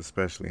life,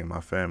 especially in my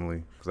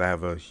family, because I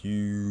have a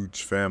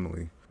huge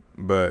family.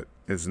 But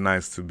it's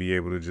nice to be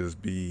able to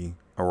just be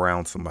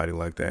around somebody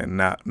like that, and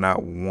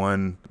not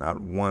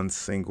one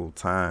single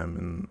time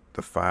in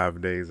the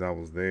 5 days I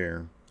was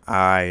there,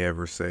 I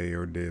ever say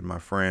or did my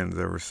friends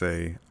ever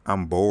say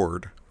I'm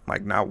bored.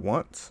 Like not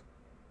once.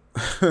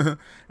 And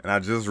I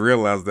just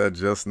realized that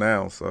just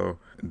now. So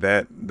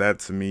that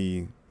to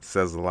me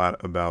says a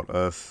lot about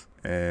us.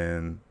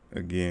 And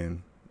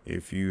again,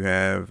 if you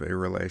have a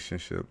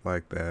relationship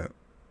like that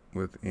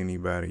with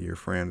anybody, your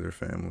friends or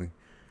family,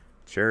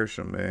 cherish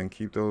them, man.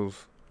 Keep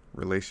those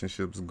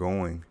relationships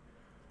going.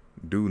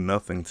 Do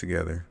nothing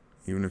together.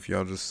 Even if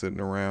y'all just sitting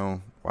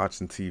around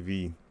watching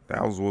TV,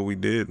 that was what we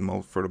did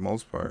for the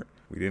most part.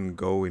 We didn't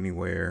go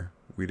anywhere.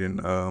 We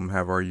didn't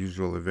have our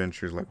usual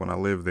adventures. Like when I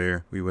lived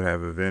there, we would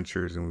have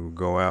adventures and we would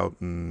go out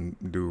and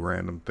do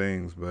random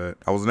things. But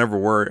I was never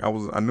worried.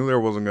 I knew there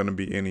wasn't going to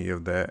be any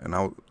of that, and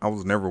I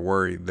was never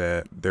worried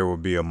that there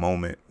would be a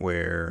moment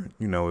where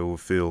it would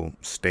feel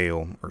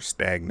stale or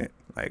stagnant.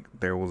 Like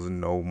there was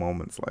no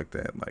moments like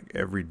that. Like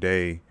every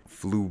day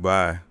flew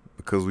by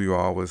because we were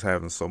always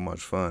having so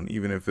much fun.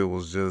 Even if it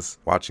was just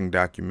watching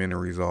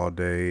documentaries all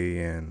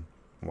day and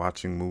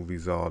watching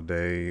movies all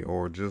day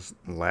or just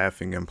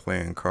laughing and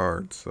playing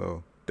cards.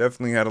 So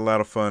definitely had a lot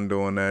of fun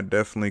doing that.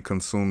 Definitely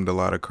consumed a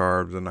lot of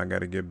carbs, and I got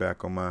to get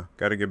back on my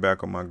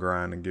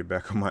grind and get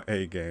back on my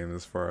A game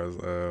as far as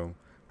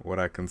what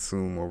I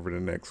consume over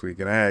the next week.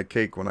 And I had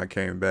cake when I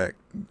came back.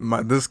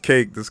 This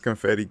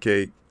confetti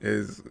cake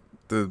is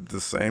the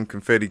same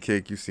confetti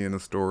cake you see in the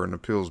store in the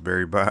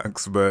Pillsbury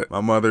box, but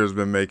my mother has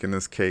been making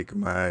this cake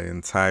my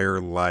entire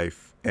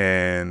life.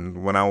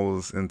 And when I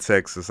was in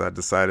Texas, I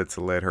decided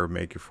to let her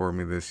make it for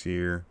me this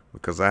year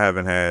because I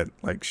haven't had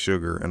like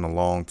sugar in a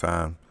long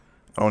time.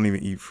 I don't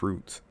even eat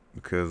fruits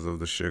because of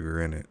the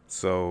sugar in it.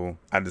 So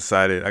I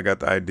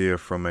got the idea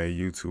from a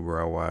YouTuber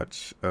I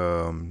watch,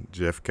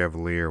 Jeff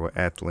Cavalier with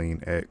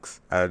Athlean X.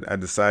 I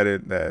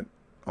decided that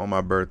on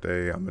my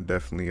birthday, I'm going to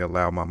definitely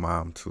allow my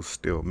mom to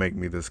still make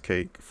me this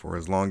cake for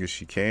as long as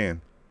she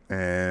can.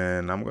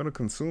 And I'm going to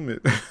consume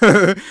it.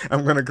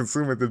 I'm going to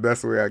consume it the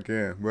best way I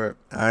can. But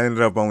I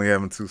ended up only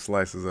having 2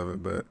 slices of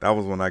it. But that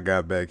was when I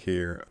got back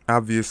here.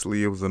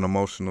 Obviously, it was an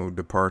emotional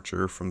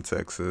departure from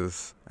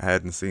Texas. I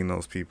hadn't seen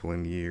those people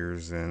in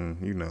years. And,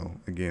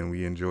 again,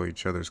 we enjoy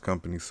each other's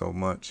company so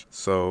much.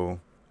 So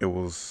it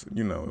was,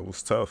 it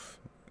was tough.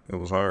 It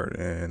was hard.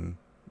 And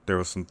there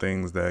were some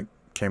things that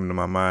came to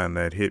my mind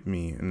that hit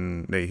me.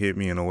 And they hit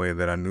me in a way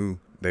that I knew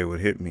they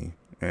would hit me.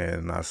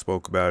 And I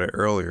spoke about it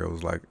earlier. It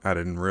was like I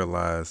don't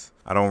realize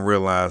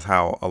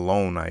how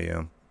alone I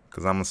am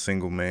because I'm a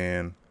single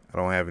man. I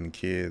don't have any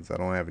kids. I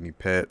don't have any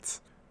pets.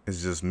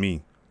 It's just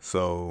me.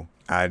 So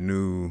I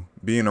knew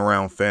being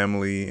around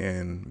family,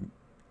 and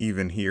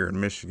even here in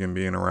Michigan,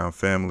 being around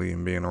family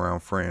and being around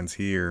friends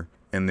here,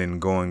 and then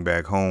going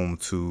back home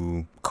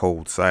to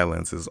cold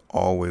silence is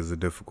always a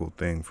difficult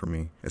thing for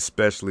me,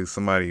 especially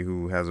somebody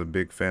who has a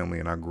big family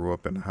and I grew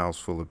up in a house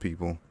full of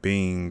people.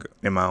 Being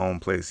in my own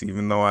place,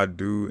 even though I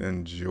do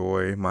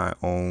enjoy my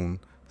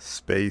own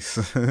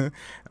space, and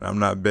I'm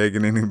not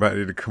begging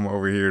anybody to come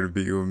over here to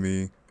be with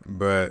me,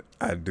 but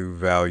I do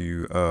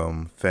value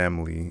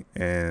family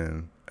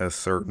and a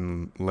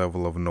certain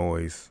level of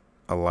noise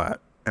a lot.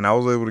 And I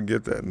was able to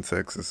get that in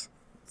Texas.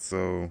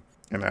 So,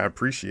 and I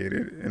appreciate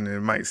it. And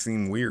it might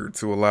seem weird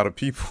to a lot of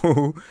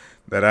people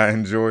that I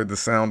enjoyed the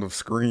sound of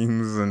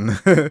screams and,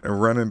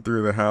 and running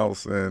through the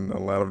house and a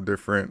lot of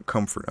different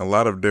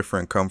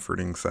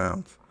comforting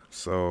sounds.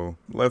 So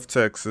left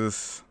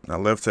Texas. I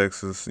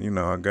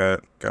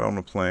got on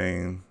the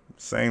plane.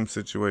 Same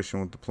situation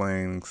with the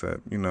plane,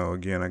 except,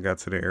 again, I got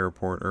to the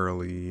airport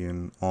early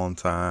and on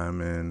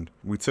time, and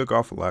we took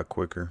off a lot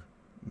quicker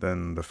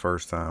than the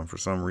first time. For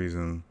some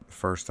reason, the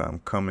first time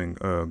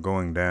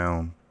going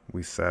down,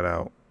 we sat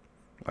out,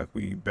 like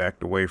we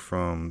backed away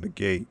from the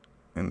gate,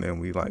 and then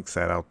we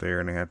sat out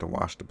there and they had to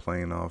wash the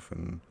plane off,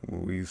 and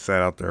we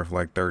sat out there for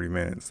like 30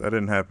 minutes. That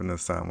didn't happen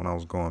this time when I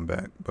was going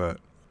back,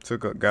 but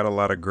got a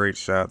lot of great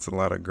shots, a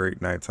lot of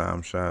great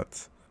nighttime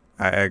shots.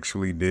 I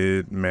actually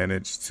did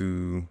manage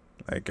to,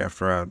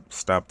 after I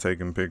stopped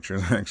taking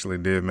pictures, I actually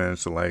did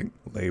manage to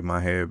lay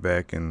my head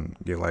back and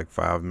get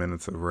 5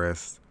 minutes of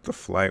rest. The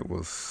flight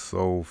was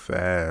so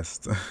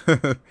fast.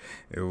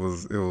 It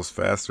was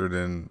faster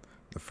than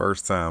the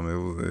first time.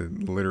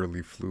 It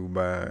literally flew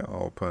by,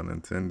 all pun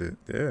intended.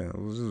 Yeah, it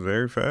was just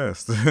very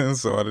fast.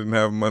 So I didn't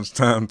have much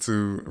time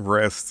to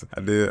rest.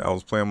 I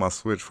was playing my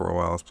Switch for a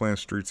while. I was playing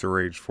Streets of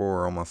Rage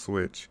 4 on my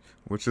Switch,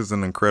 which is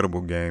an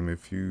incredible game.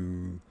 If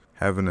you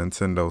have a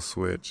Nintendo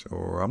Switch,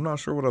 or I'm not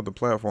sure what other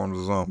platforms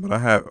it's on, but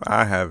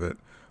I have it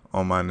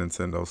on my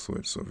Nintendo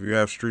Switch. So if you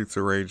have Streets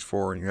of Rage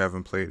 4 and you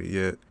haven't played it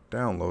yet,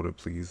 download it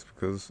please,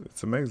 because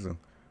it's amazing.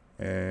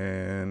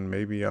 And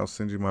maybe I'll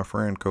send you my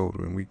friend code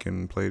and we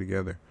can play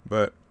together.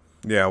 But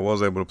yeah, I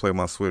was able to play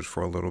my Switch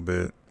for a little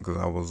bit because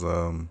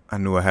I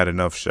knew I had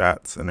enough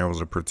shots, and there was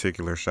a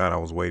particular shot I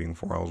was waiting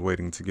for. I was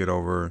waiting to get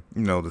over,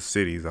 the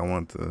cities. I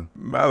wanted to.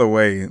 By the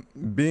way,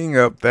 being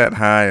up that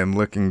high and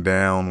looking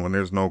down when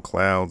there's no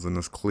clouds and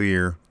it's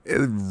clear,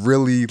 it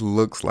really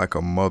looks like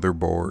a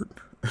motherboard.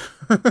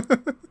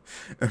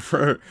 And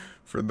for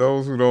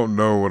those who don't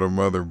know what a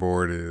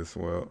motherboard is,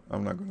 well,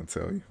 I'm not going to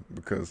tell you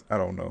because I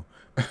don't know.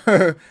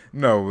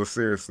 No, but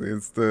seriously,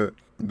 it's the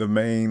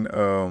main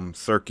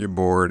circuit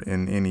board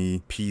in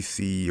any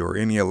PC or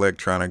any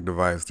electronic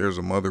device. There's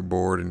a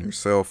motherboard in your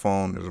cell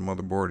phone. There's a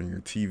motherboard in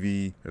your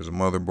TV. There's a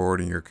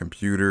motherboard in your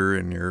computer,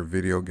 in your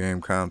video game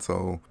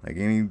console. Like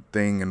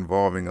anything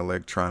involving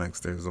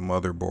electronics, there's a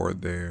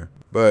motherboard there.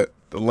 But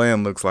the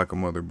land looks like a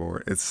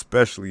motherboard,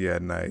 especially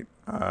at night.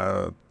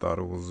 I thought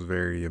it was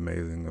very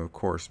amazing. Of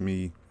course,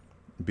 me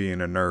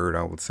being a nerd,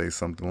 I would say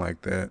something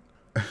like that.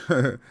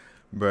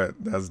 But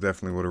that's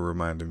definitely what it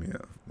reminded me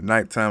of. The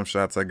nighttime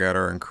shots I got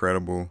are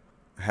incredible.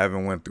 I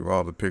haven't went through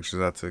all the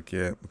pictures I took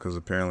yet because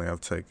apparently I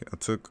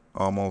took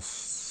almost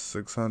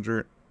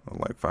 600, or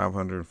like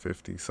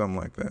 550, something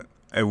like that.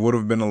 It would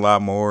have been a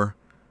lot more,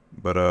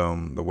 but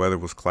the weather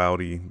was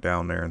cloudy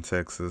down there in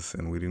Texas,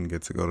 and we didn't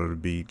get to go to the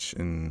beach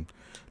and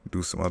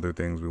do some other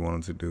things we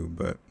wanted to do,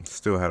 but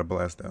still had a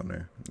blast down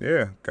there.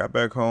 Yeah, got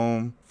back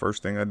home.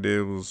 First thing I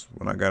did was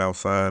when I got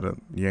outside, I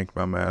yanked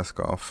my mask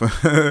off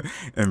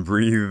and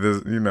breathed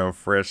the,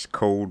 fresh,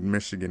 cold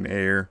Michigan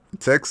air.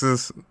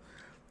 Texas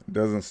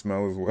doesn't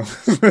smell as well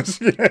as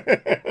Michigan.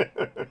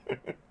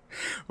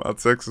 My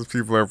Texas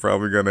people are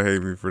probably gonna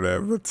hate me for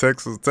that, but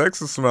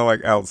Texas smell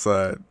like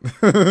outside.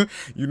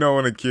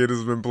 When a kid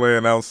has been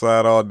playing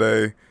outside all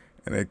day,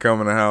 and they come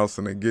in the house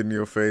and they get in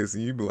your face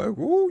and you be like,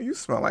 ooh, you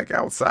smell like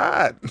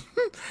outside.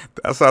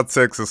 That's how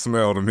Texas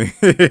smelled to me.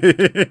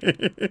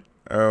 It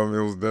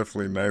was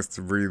definitely nice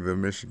to breathe the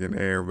Michigan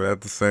air, but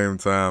at the same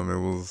time,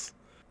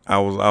 I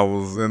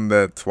was in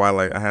that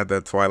twilight. I had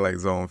that Twilight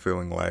Zone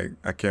feeling like,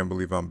 I can't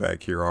believe I'm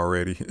back here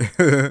already.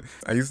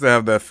 I used to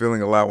have that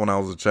feeling a lot when I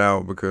was a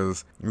child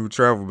because we would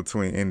travel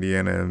between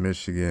Indiana and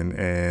Michigan,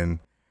 and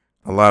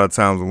a lot of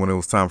times when it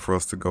was time for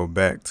us to go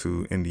back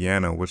to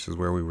Indiana, which is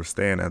where we were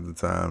staying at the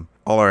time,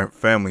 all our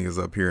family is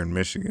up here in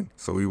Michigan.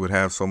 So we would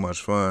have so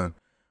much fun.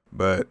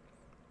 But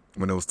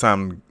when it was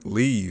time to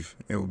leave,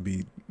 it would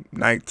be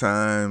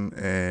nighttime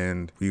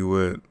and we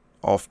would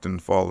often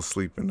fall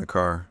asleep in the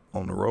car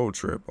on the road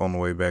trip on the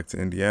way back to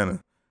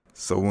Indiana.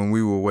 So when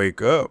we would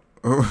wake up,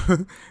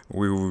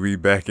 we would be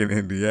back in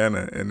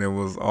Indiana, and it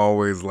was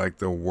always like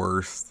the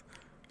worst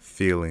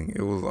feeling.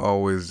 It was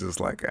always just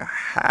like,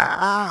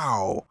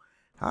 how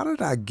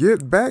did I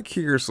get back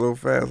here so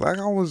fast? Like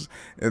I was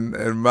in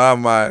my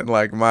mind,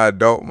 like my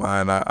adult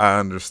mind, I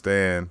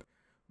understand.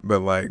 But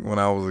like when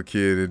I was a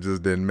kid, it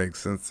just didn't make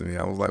sense to me.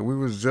 I was like, we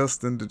was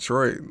just in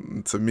Detroit.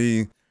 And to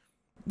me,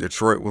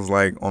 Detroit was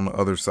like on the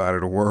other side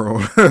of the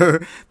world.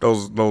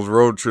 Those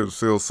road trips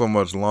feel so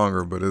much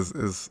longer, but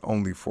it's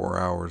only 4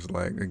 hours.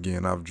 Like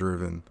again, I've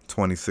driven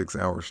 26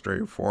 hours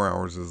straight. 4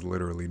 hours is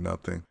literally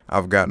nothing.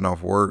 I've gotten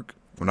off work.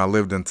 When I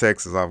lived in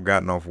Texas, I've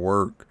gotten off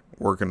work,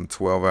 working a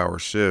 12-hour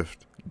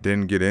shift.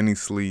 Didn't get any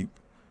sleep,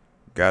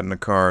 got in the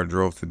car,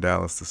 drove to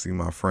Dallas to see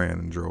my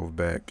friend, and drove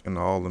back, and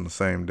all in the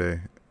same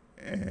day.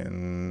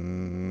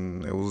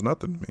 And it was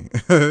nothing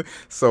to me.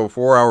 So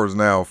 4 hours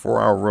now,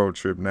 4-hour road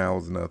trip now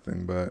is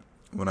nothing. But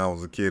when I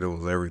was a kid, it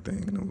was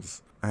everything. And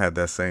I had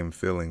that same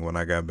feeling when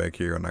I got back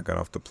here and I got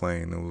off the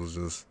plane. It was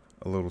just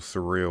a little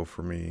surreal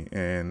for me.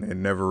 And it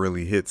never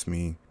really hits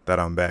me that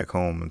I'm back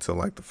home until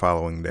like the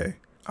following day.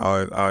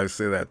 I always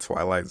say that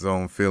Twilight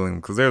Zone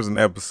feeling because there's an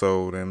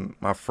episode, and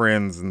my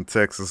friends in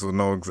Texas will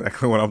know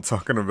exactly what I'm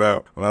talking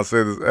about when I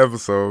say this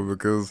episode,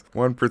 because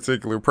one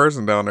particular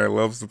person down there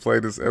loves to play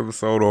this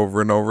episode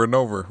over and over and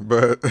over.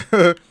 But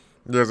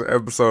there's an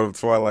episode of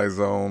Twilight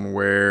Zone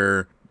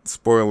where,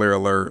 spoiler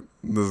alert,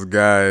 this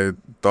guy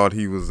thought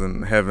he was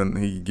in heaven.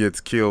 He gets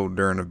killed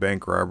during a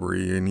bank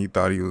robbery, and he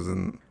thought he was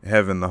in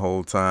heaven the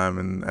whole time.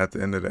 And at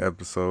the end of the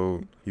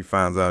episode, he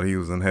finds out he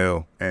was in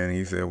hell. And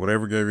he said,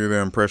 whatever gave you the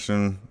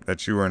impression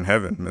that you were in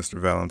heaven, Mr.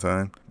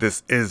 Valentine,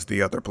 this is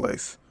the other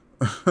place.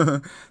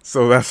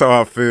 So that's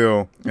how I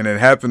feel. And it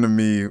happened to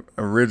me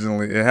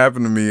originally. It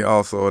happened to me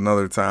also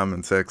another time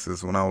in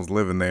Texas when I was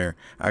living there.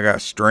 I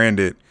got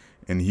stranded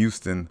in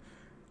Houston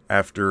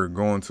after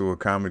going to a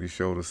comedy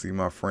show to see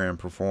my friend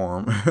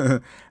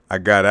perform. I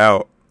got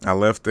out. I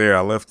left there.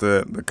 I left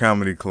the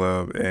comedy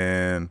club,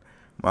 and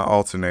my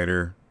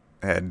alternator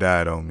had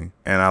died on me.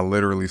 And I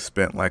literally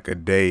spent like a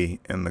day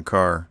in the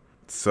car.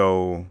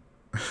 So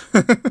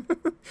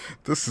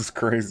This is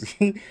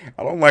crazy.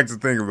 I don't like to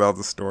think about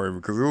the story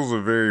because it was a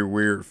very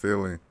weird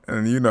feeling.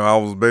 And I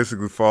was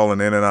basically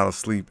falling in and out of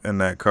sleep in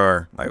that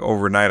car. Like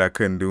overnight, I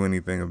couldn't do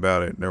anything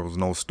about it. There was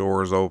no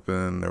stores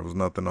open. There was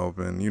nothing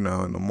open. In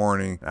the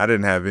morning, I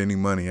didn't have any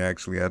money.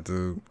 Actually, I had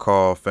to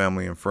call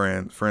family and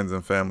friends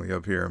and family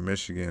up here in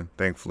Michigan.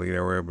 Thankfully, they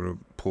were able to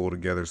pull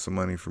together some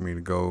money for me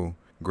to go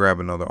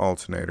grab another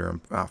alternator, and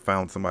I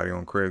found somebody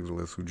on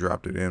Craigslist who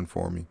dropped it in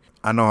for me.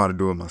 I know how to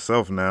do it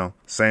myself now.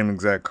 Same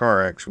exact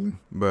car, actually.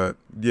 But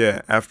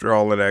yeah, after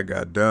all of that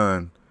got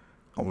done,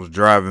 I was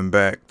driving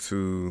back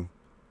to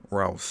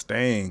where I was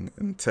staying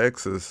in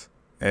Texas,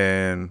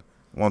 and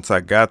once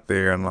I got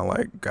there and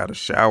I got a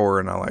shower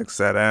and I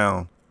sat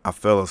down, I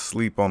fell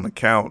asleep on the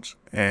couch,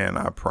 and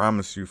I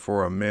promise you,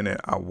 for a minute,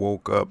 I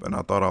woke up and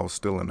I thought I was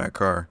still in that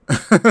car.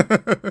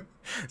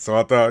 So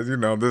I thought,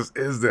 this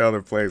is the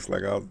other place.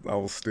 I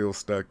was still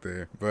stuck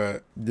there.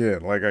 But yeah,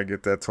 I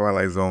get that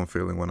Twilight Zone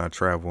feeling when I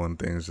travel and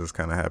things just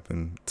kind of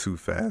happen too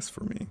fast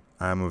for me.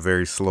 I'm a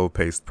very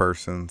slow-paced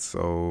person,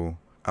 so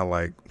I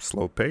like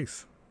slow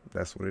pace.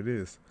 That's what it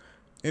is.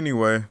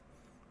 Anyway,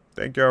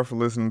 thank y'all for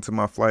listening to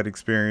my flight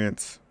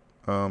experience.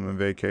 And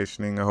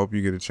vacationing. I hope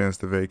you get a chance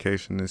to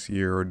vacation this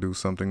year or do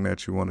something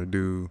that you want to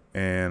do.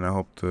 And I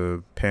hope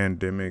the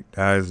pandemic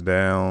dies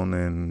down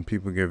and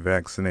people get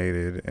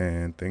vaccinated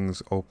and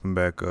things open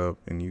back up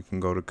and you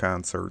can go to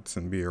concerts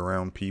and be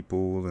around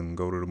people and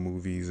go to the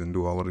movies and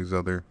do all of these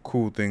other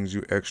cool things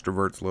you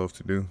extroverts love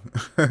to do.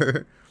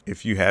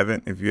 If you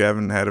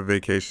haven't had a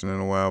vacation in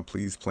a while,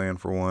 please plan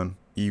for one.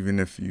 Even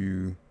if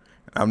you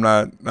I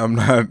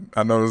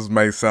know this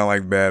may sound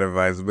like bad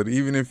advice, but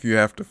even if you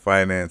have to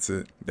finance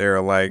it, there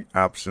are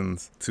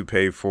options to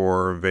pay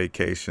for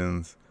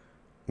vacations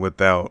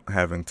without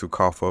having to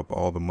cough up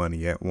all the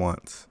money at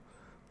once.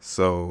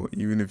 So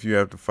even if you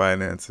have to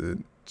finance it,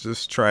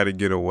 just try to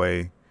get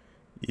away,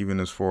 even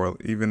if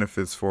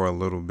it's for a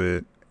little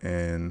bit,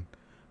 and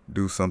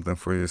do something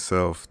for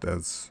yourself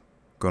that's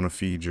gonna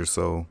feed your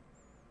soul.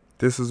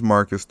 This is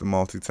Marcus the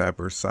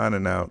Multi-Tapper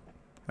signing out.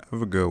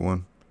 Have a good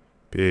one.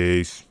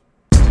 Peace.